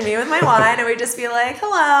weed and me with my wine, and we'd just be like,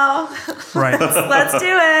 hello. Right. Let's do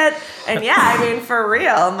it. And yeah, I mean, for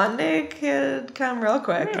real, Monday could come real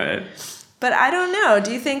quick. Right. But I don't know.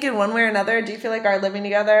 Do you think in one way or another, do you feel like our living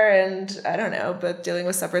together and, I don't know, but dealing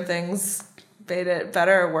with separate things made it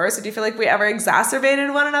better or worse? Or do you feel like we ever exacerbated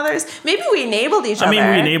one another's? Maybe we enabled each other. I mean,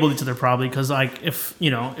 we enabled each other probably because, like, if,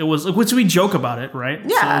 it was, which we joke about it, right?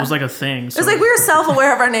 Yeah. So it was like a thing. So it was like we were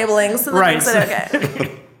self-aware of our enabling. So right.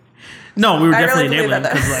 Okay. No, we were definitely really enabling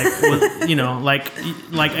because,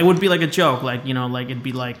 like, it would be like a joke. Like, like it'd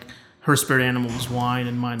be like her spirit animal was wine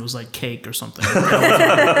and mine was like cake or something.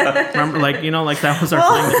 Remember, like that was our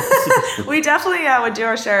thing. We definitely would do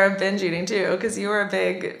our share of binge eating too, because you were a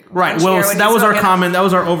big right. Well, so that was our common. That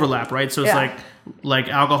was our overlap, right? So it's like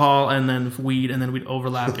alcohol and then weed, and then we'd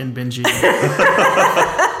overlap in binge eating.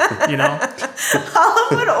 Aalap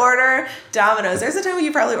would order Domino's. There's a time when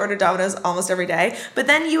you probably ordered Domino's almost every day, but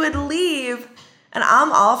then you would leave. And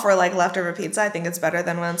I'm all for like leftover pizza. I think it's better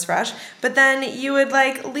than when it's fresh. But then you would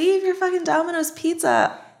like leave your fucking Domino's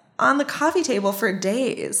pizza on the coffee table for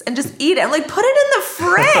days and just eat it. And like put it in the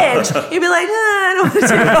fridge. You'd be like, I don't want to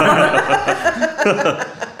do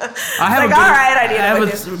it. I have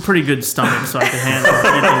a pretty good stomach, so I can handle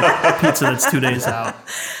eating pizza that's 2 days out.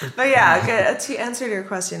 But yeah, good. To answer your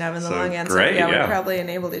question, Evan, the long answer. Great, we probably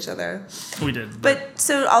enabled each other. We did. But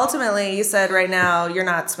so ultimately, you said right now you're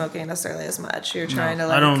not smoking necessarily as much. You're trying to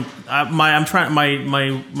like.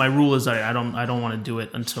 My rule is that I don't want to do it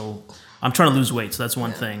until I'm trying to lose weight. So that's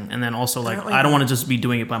one thing, and then also like I don't want to just be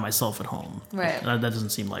doing it by myself at home. Right. That doesn't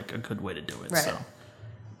seem like a good way to do it. Right. So.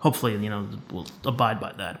 Hopefully, we'll abide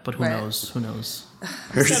by that. But who knows? Who knows?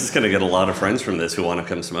 You're just going to get a lot of friends from this who want to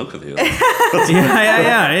come smoke with you.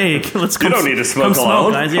 yeah. Hey, let's come. You don't need to smoke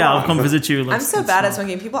alone, guys. Yeah, I'll come visit you. I'm so bad at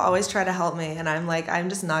smoking. People always try to help me, and I'm like, I'm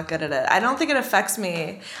just not good at it. I don't think it affects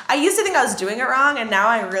me. I used to think I was doing it wrong, and now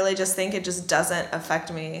I really just think it just doesn't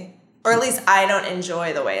affect me. Or at least I don't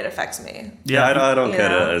enjoy the way it affects me. Yeah, I don't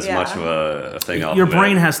get it as much of a thing. Your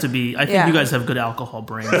brain has to be. I think you guys have good alcohol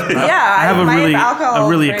brains. I have a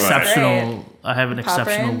really brain exceptional. I have an Pop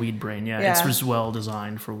exceptional brain? weed brain. Yeah, it's just well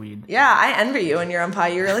designed for weed. Yeah, I envy you and your own pie.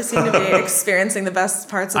 You really seem to be experiencing the best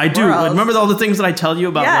parts of the world. I do. Remember all the things that I tell you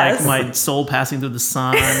about, like my soul passing through the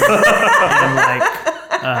sun, and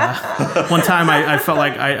like One time I felt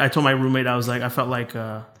like I told my roommate I felt like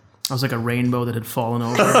I was like a rainbow that had fallen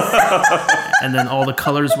over, and then all the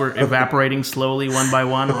colors were evaporating slowly one by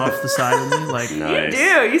one off the side of me. Like, Nice.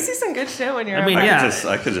 You see some good shit when you're. I mean, over.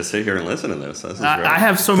 I could just sit here and listen to this. This is great. I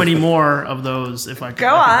have so many more of those. If I could,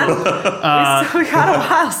 Go on. We got a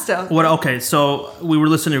while still. Okay, so we were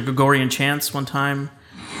listening to Gregorian chants one time,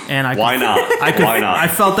 and Why not? Why not? I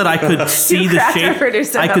felt that I could see the cracked our shape.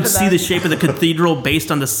 producer I up could with see that. the shape of the cathedral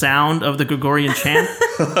based on the sound of the Gregorian chant,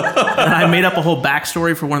 and I made up a whole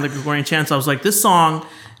backstory for one of the Gregorian chants. I was like, this song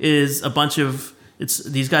is a bunch of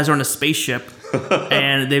these guys are on a spaceship,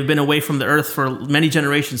 and they've been away from the Earth for many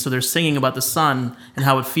generations, so they're singing about the sun and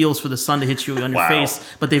how it feels for the sun to hit you on your face,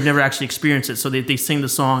 but they've never actually experienced it, so they sing the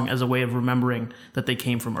song as a way of remembering that they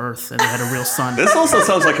came from Earth and they had a real sun. This also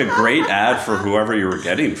sounds like a great ad for whoever you were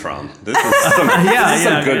getting from. This is some,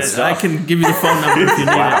 some good stuff. I can give you the phone number if you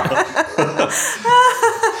need it.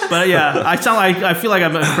 But yeah, I feel like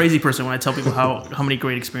I'm a crazy person when I tell people how many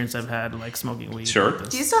great experiences I've had like smoking weed. Sure.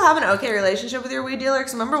 Do you still have an okay relationship with your weed dealer?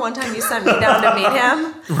 Because remember one time you sent me down to meet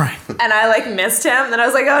him, Right. and I like missed him. Then I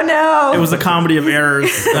was like, oh no. It was a comedy of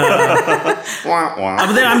errors. Wah, wah.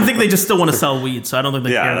 I think they just still want to sell weed, so I don't think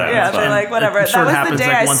they care that Yeah, much. they're like, whatever. I'm sure it That was the happens, day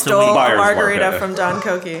like, I once a stole week. a Buyer's margarita market. from Don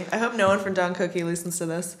Cokie. I hope no one from Don Cokie listens to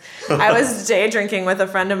this. I was day drinking with a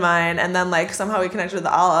friend of mine, and then like somehow we connected with the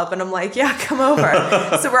Aalap, and I'm like, yeah, come over.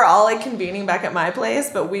 So we're all like convening back at my place,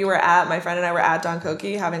 but my friend and I were at Don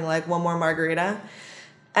Cokie having like one more margarita.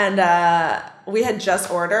 And we had just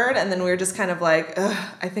ordered, and then we were just kind of like, ugh,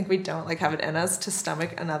 I think we don't like have it in us to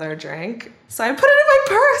stomach another drink. So I put it in my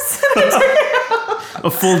purse, and I took it out.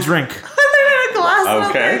 A full drink. I made a glass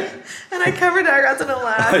Okay. of it, and I covered it. I got to the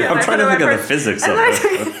lab. I'm trying to think of the physics of I it.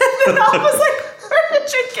 took it, and I was like, where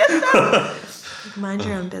did you get that? Like, mind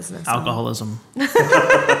your own business. Alcoholism.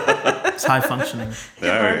 It's high functioning.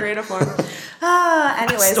 There. Margarita form.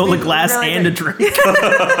 Anyways. Stole a we glass really and a did- drink.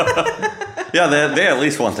 Yeah, they at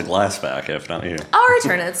least want the glass back, if not you. I'll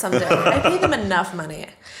return it someday. I paid them enough money.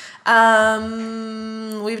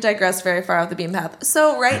 We've digressed very far off the beam path.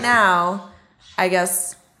 So right now, I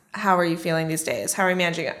guess, how are you feeling these days? How are you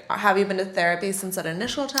managing it? Have you been to therapy since that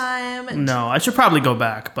initial time? No, I should probably go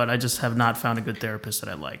back, but I just have not found a good therapist that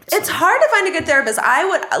I liked. It's hard to find a good therapist. I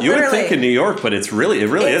would You literally. would think in New York, but it really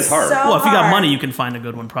is hard. so Well, if you got hard. money, you can find a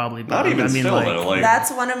good one probably. But Not even still, like, though. Like,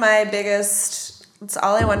 That's one of my biggest. It's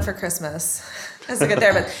all I want for Christmas. As a good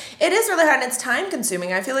therapist. It is really hard and it's time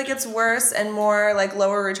consuming. I feel like it's worse and more like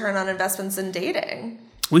lower return on investments than dating.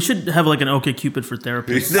 we should have like an OkCupid for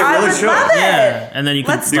therapists. They I really would should. love it. Yeah, and then you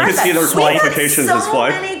can. Let's start can see that. their qualifications we as have so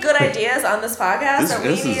wife. many good ideas on this podcast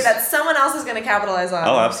that someone else is going to capitalize on.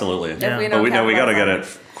 Oh, absolutely. Yeah. we But don't we know we got to get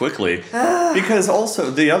capitalize it quickly. Because also,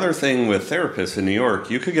 the other thing with therapists in New York,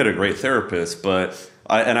 you could get a great therapist, but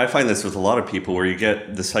I find this with a lot of people where you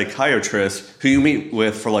get the psychiatrist who you meet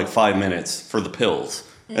with for like 5 minutes for the pills.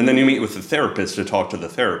 And then you meet with the therapist to talk to the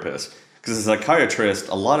therapist. Because a psychiatrist,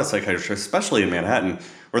 a lot of psychiatrists, especially in Manhattan,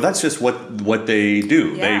 where that's just what they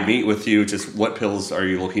do. Yeah. They meet with you, just what pills are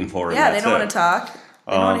you looking for? Yeah, and they that's don't it. want to talk.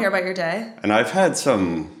 They don't want to hear about your day. And I've had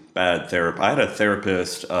some bad therapy. I had a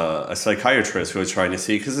therapist, a psychiatrist who I was trying to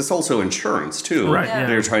see, because it's also insurance too. Right, yeah.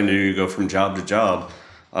 They're trying to go from job to job.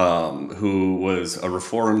 Who was a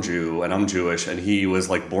Reform Jew, and I'm Jewish, and he was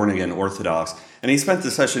like born again Orthodox, and he spent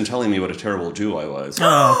the session telling me what a terrible Jew I was.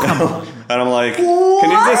 Oh, come on. And I'm like, can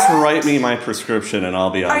you just write me my prescription and I'll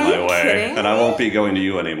be on Are my you way, kidding and I me? won't be going to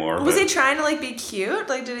you anymore. Was But he trying to like be cute?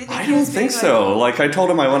 Like, did he think I he don't was being, think so. Like I told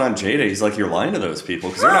him I went on J-Day. He's like, you're lying to those people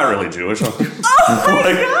because they're not really Jewish. I'm like, Oh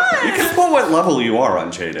my god! you can put what level you are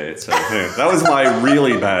on J-Day. So yeah, that was my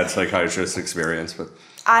really bad psychiatrist experience. But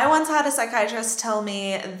I once had a psychiatrist tell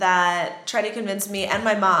me that, try to convince me and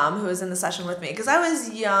my mom, who was in the session with me, because I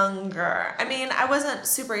was younger. I mean, I wasn't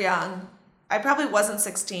super young. I probably wasn't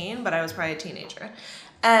 16, but I was probably a teenager.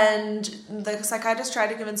 And the psychiatrist tried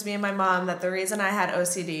to convince me and my mom that the reason I had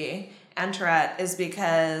OCD and Tourette is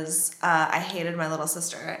because I hated my little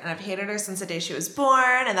sister. And I've hated her since the day she was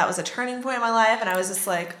born, and that was a turning point in my life. And I was just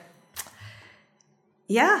like,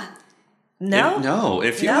 yeah. No.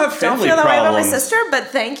 If you No, have family don't feel that way about my problems, sister, but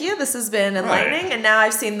thank you. This has been enlightening, Right. and now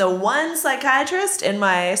I've seen the one psychiatrist in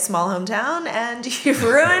my small hometown, and you've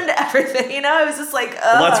ruined everything. You know, I was just like,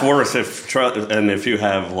 well, that's worse if you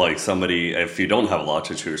have like somebody, if you don't have a lot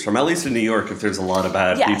to choose from. At least in New York, if there's a lot of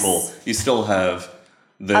bad Yes. people, you still have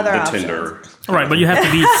the Tinder. Right, but you have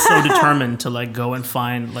to be so determined to like go and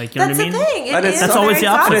find like, you know what I mean? That's the thing. That's always the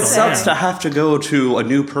obstacle. And it sucks to have to go to a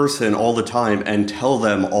new person all the time and tell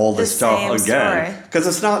them all the stuff again. Because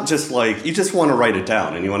it's not just like, you just want to write it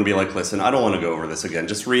down and you want to be like, listen, I don't want to go over this again.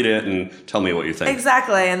 Just read it and tell me what you think.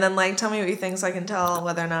 Exactly. And then like, tell me what you think so I can tell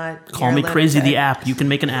whether or not Call Me Crazy, the app. You can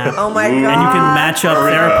make an app. Oh my God. And you can match up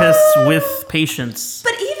therapists with patients.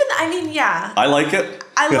 But even, I mean, yeah. I like it.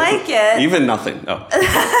 I like it. Even nothing. Oh.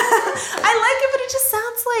 I like it, but it just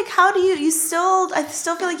sounds like, how do I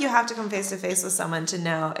still feel like you have to come face to face with someone to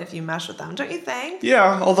know if you mesh with them, don't you think?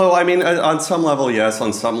 Yeah, although, I mean, on some level, yes.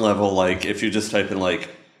 On some level, like, if you just type in, like,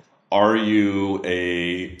 are you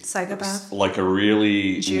a... psychopath? Like a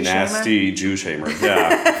really nasty Jew shamer. Jew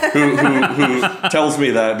Yeah. who tells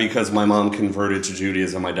me that because my mom converted to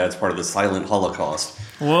Judaism, my dad's part of the silent Holocaust.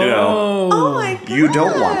 Whoa. You know, Oh my God. you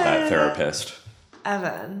don't want that therapist.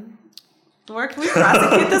 Evan, can we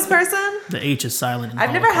prosecute this person? The H is silent.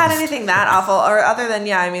 I've never had anything that awful, or other than,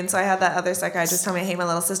 so I had that other psychiatrist tell me I hate my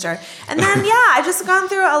little sister. And then, I've just gone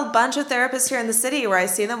through a bunch of therapists here in the city where I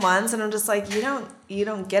see them once and I'm just like, you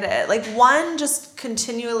don't get it. Like, one just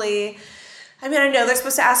continually, I know they're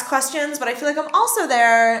supposed to ask questions, but I feel like I'm also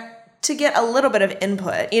there to get a little bit of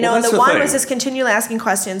input, and the one was just continually asking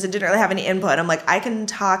questions and didn't really have any input. I'm like, I can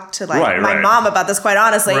talk to my mom about this quite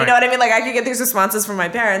honestly. You know what I mean? Like, I could get these responses from my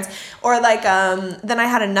parents. Or like, then I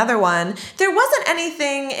had another one. There wasn't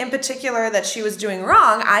anything in particular that she was doing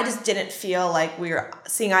wrong. I just didn't feel like we were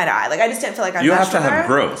seeing eye to eye. Like, I just didn't feel like I You have to with have her.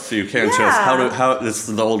 growth. You can't just, how it's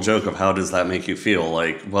the old joke of how does that make you feel?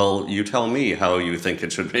 Like, well, you tell me how you think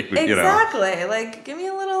it should make me, Exactly. Like, give me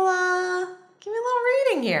a little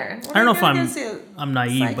reading here. I don't know if I'm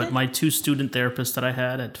naive, but my two student therapists that I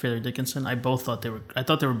had at Fairleigh Dickinson, I thought they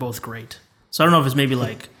were both great. So I don't know if it's maybe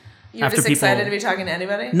like you're just excited to be talking to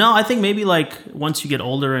anybody? No, I think maybe like once you get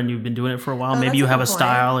older and you've been doing it for a while, maybe you have a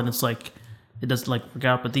style and it's like it doesn't like work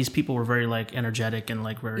out. But these people were very like energetic and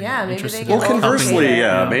like very interested. Well, conversely,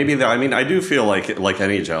 maybe I do feel like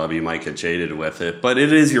any job you might get jaded with it, but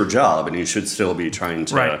it is your job and you should still be trying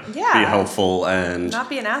to be helpful and not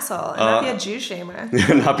be an asshole and not be a Jew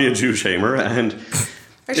shamer. Not be a Jew shamer and.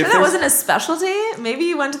 Are you sure that wasn't a specialty? Maybe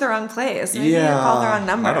you went to the wrong place. Maybe you called the wrong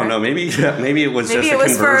number. I don't know. Maybe it was just a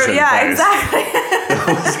conversion place. Exactly.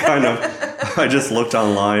 It was kind of. I just looked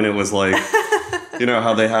online. It was like, you know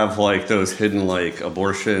how they have like those hidden like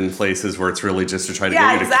abortion places where it's really just to try to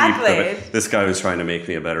get you to keep. This guy was trying to make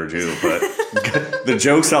me a better Jew, but the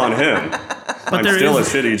joke's on him. But I'm still a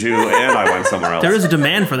shitty Jew, and I went somewhere else. There is a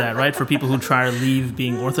demand for that, right? For people who try to leave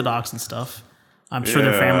being Orthodox and stuff. I'm sure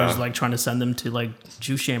their families like trying to send them to like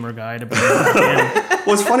Jew shamer guy to bring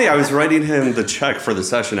Well, it's funny. I was writing him the check for the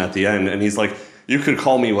session at the end, and he's like, "You could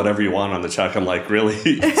call me whatever you want on the check." I'm like, "Really?"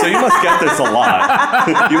 So you must get this a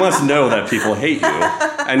lot. You must know that people hate you,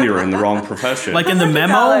 and you're in the wrong profession. Like in the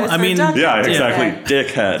memo, I mean, yeah, exactly,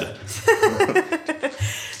 dickhead.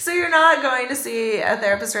 So you're not going to see a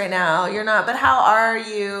therapist right now. You're not. But how are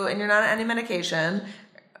you? And you're not on any medication.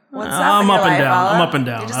 What's up? I'm up and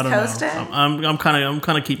down. You're just I don't coasting? know. I'm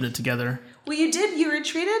kind of keeping it together. Well, you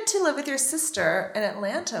retreated to live with your sister in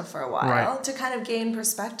Atlanta for a while to kind of gain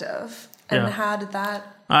perspective. And how did that?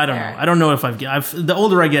 I don't know. I don't know if the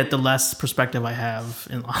older I get, the less perspective I have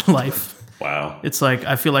in life. Wow. It's like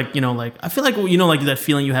I feel like like that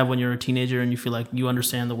feeling you have when you're a teenager and you feel like you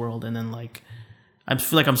understand the world, and then like I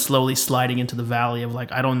feel like I'm slowly sliding into the valley of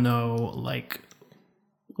like I don't know like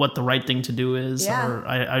what the right thing to do is, or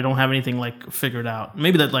I don't have anything like figured out.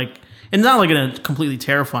 Maybe that like, and not like in a completely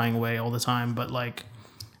terrifying way all the time, but like,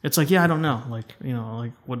 it's like, I don't know, like,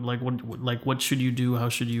 what should you do? How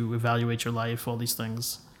should you evaluate your life? All these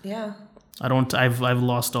things. Yeah. I've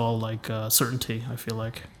lost all like certainty. I feel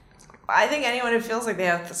like. I think anyone who feels like they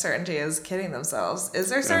have certainty is kidding themselves. Is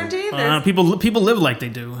there certainty? People live like they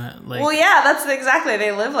do. Like, well, yeah, that's exactly.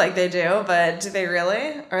 They live like they do, but do they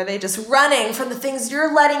really? Or are they just running from the things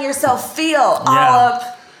you're letting yourself feel all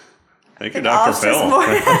up? Thank you, Dr. Phil.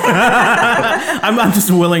 I'm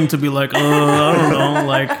just willing to be like, I don't know,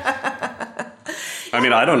 like. I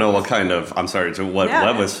mean, I don't know what kind of. I'm sorry. What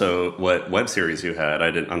web series you had?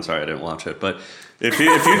 I'm sorry, I didn't watch it, but. If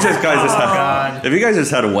you guys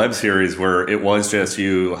just had a web series where it was just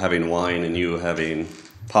you having wine and you having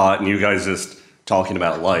pot and you guys just talking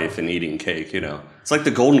about life and eating cake, it's like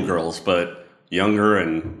the Golden Girls but younger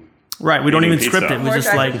and right. We don't even pizza. script it. We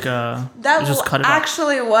just like that just cut it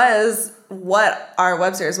actually out. Was what our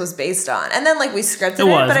web series was based on, and then like we scripted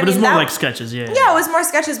it. But it's more like sketches. Yeah, it was more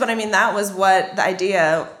sketches, but I mean that was what the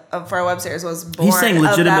idea for our web series was born. He's saying of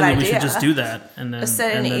that legitimately we idea. should just do that and then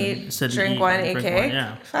Sit and eat, drink wine, eat cake.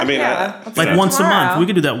 Yeah. I mean, Let's Like do it once a tomorrow. month. We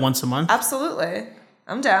could do that once a month. Absolutely.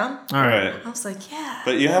 I'm down. All right. I was like, yeah.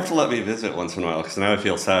 But you have to let me visit once in a while because now I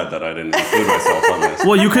feel sad that I didn't include myself on this.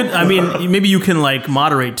 Well, you could. I mean, maybe you can like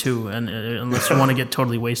moderate too, and unless you want to get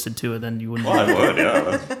totally wasted too, then you wouldn't. Well, I would,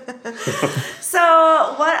 yeah.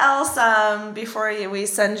 So what else, before we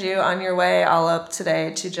send you on your way all up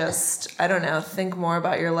today to just, I don't know, think more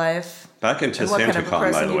about your life? Back into What kind of a SantaCon, by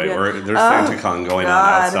person the you'd way. be. There's SantaCon going on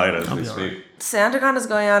God. outside as we speak. SantaCon is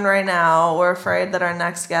going on right now. We're afraid that our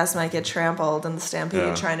next guest might get trampled in the stampede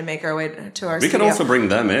Yeah. trying to make our way to our We studio. could also bring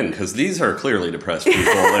them in because these are clearly depressed people.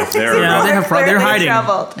 If they're Yeah, they're Clearly hiding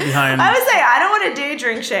troubled. behind. I would say I don't want to do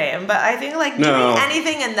drink shame, but I think like No. doing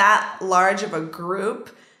anything in that large of a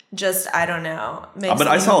group, just I don't know. Makes But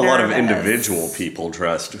I me saw a lot of nervous. individual people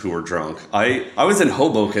dressed who were drunk. I was in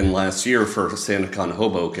Hoboken last year for SantaCon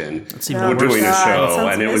Hoboken. even We're worse. doing a God, show,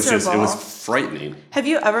 sounds and it was miserable. frightening. Have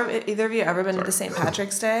either of you ever been to the St.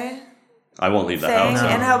 Patrick's Day I won't leave the thing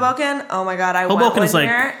house. in Hoboken? Oh my God, I Hoboken went is one like-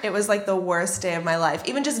 year. It was like the worst day of my life.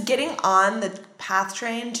 Even just getting on the PATH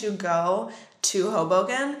train to go to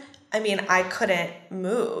Hoboken, I mean, I couldn't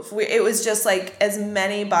move. It was just like as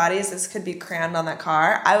many bodies as could be crammed on that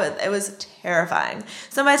car. It was terrifying.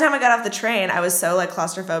 So by the time I got off the train, I was so like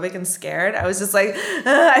claustrophobic and scared. I was just like,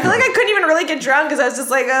 I feel like I couldn't even really get drunk because I was just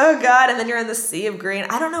like, oh God. And then you're in the sea of green.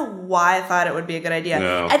 I don't know why I thought it would be a good idea.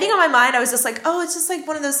 No. I think in my mind, I was just like, oh, it's just like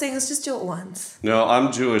one of those things. Just do it once. No,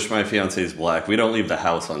 I'm Jewish. My fiance's black. We don't leave the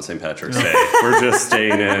house on St. Patrick's Day. We're just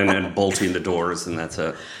staying in and bolting the doors, and that's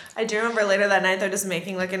it. I do remember later that night they're just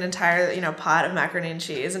making like an entire, pot of macaroni and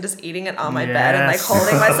cheese and just eating it on my bed and like Yes.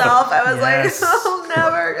 holding myself. I was Yes. like, I'll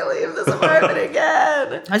never leave this apartment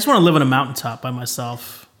again. I just want to live on a mountaintop by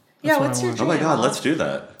myself. Yeah, what what's I your want. dream? Oh my God, let's do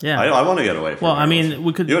that. Yeah. I want to get away from Well, the I house. mean,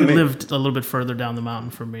 we could You and me. live a little bit further down the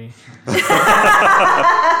mountain from me.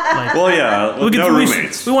 Well, yeah, We, could, no we,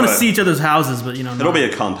 roommates. we want to but see each other's houses, but It'll be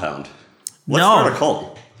a compound. Let's No. start a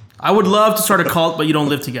cult. I would love to start a cult, but you don't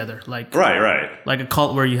live together. Like Right. like a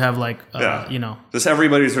cult where you have like, Yeah. Just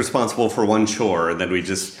everybody's responsible for one chore, and then we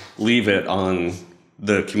just leave it on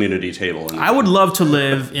the community table. And I would love to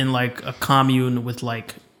live in like a commune with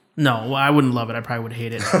like, no, I wouldn't love it. I probably would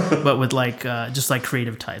hate it. But with like, just like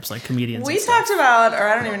creative types, like comedians. We and stuff. talked about, or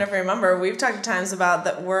I don't even know if I remember, we've talked at times about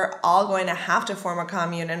that we're all going to have to form a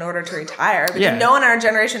commune in order to retire. Because Yeah. no one in our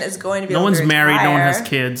generation is going to be No able one's to married. No one retire. has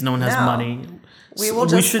kids. No one has No. money. We So will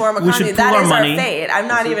just form a we should commune. pool That our is money, our fate. I'm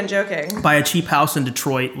not even joking. buy a cheap house in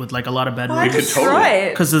Detroit with like a lot of Why bedrooms. could totally- Detroit?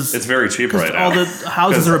 Because It's very cheap right now. all the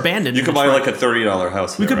houses are abandoned. You in could buy Detroit. like a $30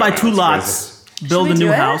 house. We there could buy right 2 now. It's lots, build Should a we new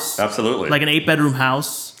do it? house, crazy. Absolutely. like an 8-bedroom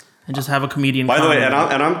house, and just have a comedian. By the way,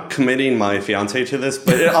 comedy. and I'm committing my fiance to this,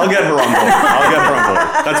 but I'll get her on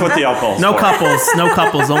board. That's what the alcohol's no for. no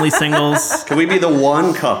couples, only singles. Can we be the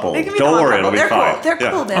one couple? They can be Don't the one worry, couple. it'll be They're fine. cool. They're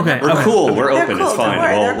Yeah. cool, Dan. Okay. We're cool. We're They're open. cool. It's fine. Don't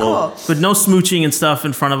worry, they're We'll- cool. But no smooching and stuff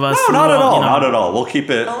in front of us. No, not at all. You know. Not at all. We'll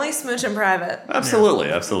keep it. Only smooch in private.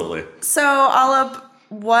 Absolutely. Absolutely. So, Aalap,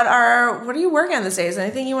 what are you working on these days?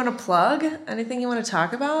 Anything you want to plug? Anything you want to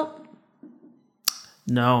talk about?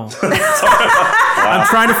 No. I'm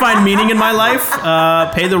trying to find meaning in my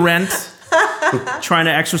life. Pay the rent. Trying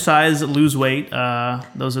to exercise, lose weight.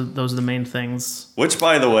 Those are the main things. Which,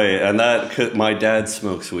 by the way, and my dad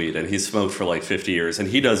smokes weed, and he's smoked for like 50 years, and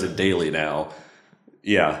he does it daily now.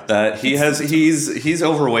 Yeah, that he's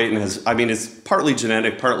overweight and has. I mean, it's partly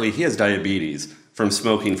genetic, partly he has diabetes from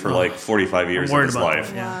smoking for like 45 years of worried his about life.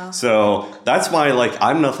 that, yeah. Wow. So that's my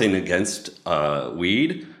I'm nothing against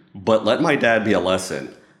weed, but let my dad be a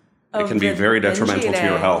lesson. It can be good very binge detrimental to your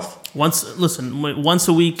eating. health. Once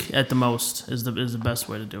a week at the most is the best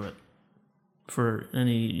way to do it. For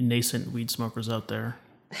any nascent weed smokers out there,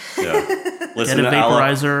 Yeah. get Listen a to Aalap.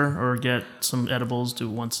 vaporizer or get some edibles. Do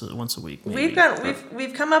once a week. Maybe.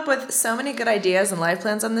 We've come up with so many good ideas and life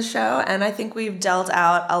plans on the show, and I think we've dealt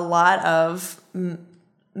out a lot of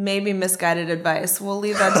maybe misguided advice. We'll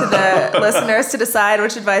leave that to the listeners to decide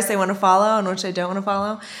which advice they want to follow and which they don't want to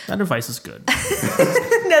follow. That advice is good.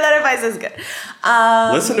 No, that advice is good.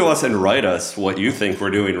 Listen to us and write us what you think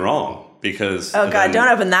we're doing wrong. Because Oh God, don't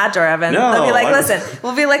open that door, Evan. No, They'll be like, I- listen,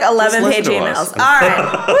 we'll be like 11 listen page to emails. us. All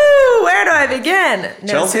right. Woo, where do I begin?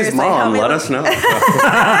 No, Chelsea's seriously, mom, help me let look- us know.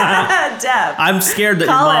 Deb. I'm scared that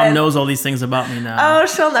Call your mom it. knows all these things about me now. Oh,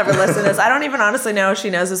 she'll never listen to this. I don't even honestly know if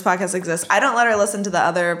she knows this podcast exists. I don't let her listen to the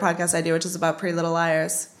other podcast I do, which is about Pretty Little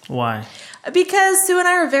Liars. Why? Because Sue and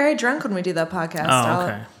I are very drunk when we do that podcast. Oh,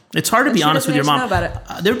 okay. It's hard to be she honest with doesn't your need to mom. know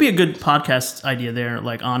about it. There would be a good podcast idea there,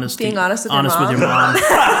 like honesty. Being honest with your with mom. your mom.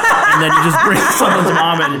 And then you just bring someone's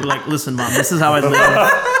mom in and be like, listen, mom, this is how I live.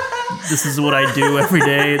 This is what I do every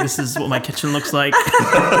day. This is what my kitchen looks like.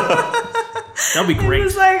 That'd be great.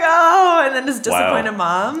 He's like, oh, and then his disappointed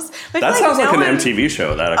moms. That sounds like an MTV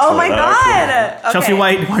show. That actually. Oh my god! Okay. Chelsea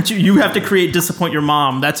White, why don't you have to create Disappoint Your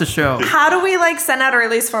Mom? That's a show. How do we send out a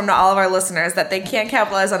release form to all of our listeners that they can't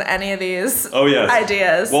capitalize on any of these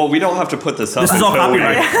ideas? Well, we don't have to put this up. This is all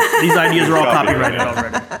copyrighted. These ideas are all copyrighted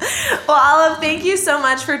already. Well, Olive, thank you so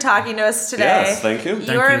much for talking to us today. Yes, thank you.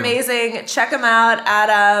 You're amazing. Check him out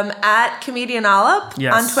at Comedian Aalap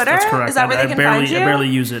on Twitter. That's correct. Is that where they can find you? I barely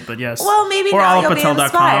use it, but yes. Well, maybe or now you'll be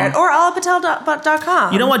inspired. Or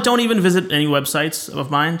AalapPatel.com. You know what? Don't even visit any websites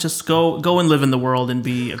of mine. Just go and live in the world and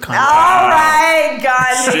be a kind. All right,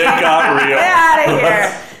 Gandhi. Shit got real. Get out of here.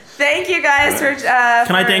 Thank you guys for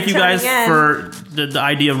Can I thank you guys for the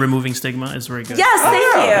idea of removing stigma? It's very good. Yes, thank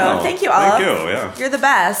you. Thank you, Olive. Thank you, yeah. You're the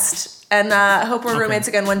best. And hope we're roommates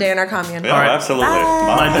again one day in our commune. Yeah, absolutely.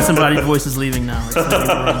 Bye. My disembodied voice is leaving now. It's leaving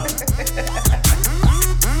the room.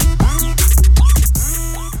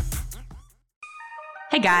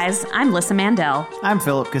 Hey guys, I'm Lissa Mandel. I'm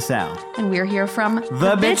Philip Cassell. And we're here from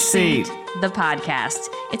The Bitch Seat, the podcast.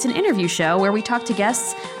 It's an interview show where we talk to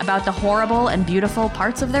guests about the horrible and beautiful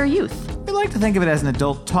parts of their youth. We like to think of it as an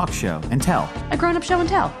adult talk show and tell. A grown-up show and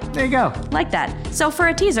tell. There you go. Like that. So for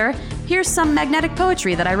a teaser, here's some magnetic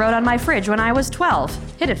poetry that I wrote on my fridge when I was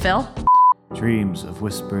 12. Hit it, Phil. Dreams of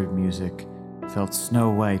whispered music felt snow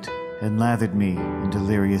white and lathered me in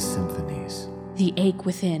delirious symphonies. The ache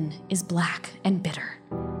within is black and bitter.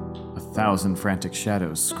 1,000 frantic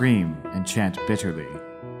shadows scream and chant bitterly.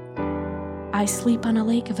 I sleep on a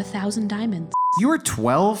lake of 1,000 diamonds. You were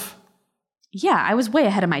 12? Yeah, I was way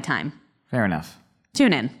ahead of my time. Fair enough.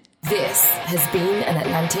 Tune in. This has been an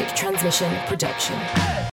Atlantic Transmission production.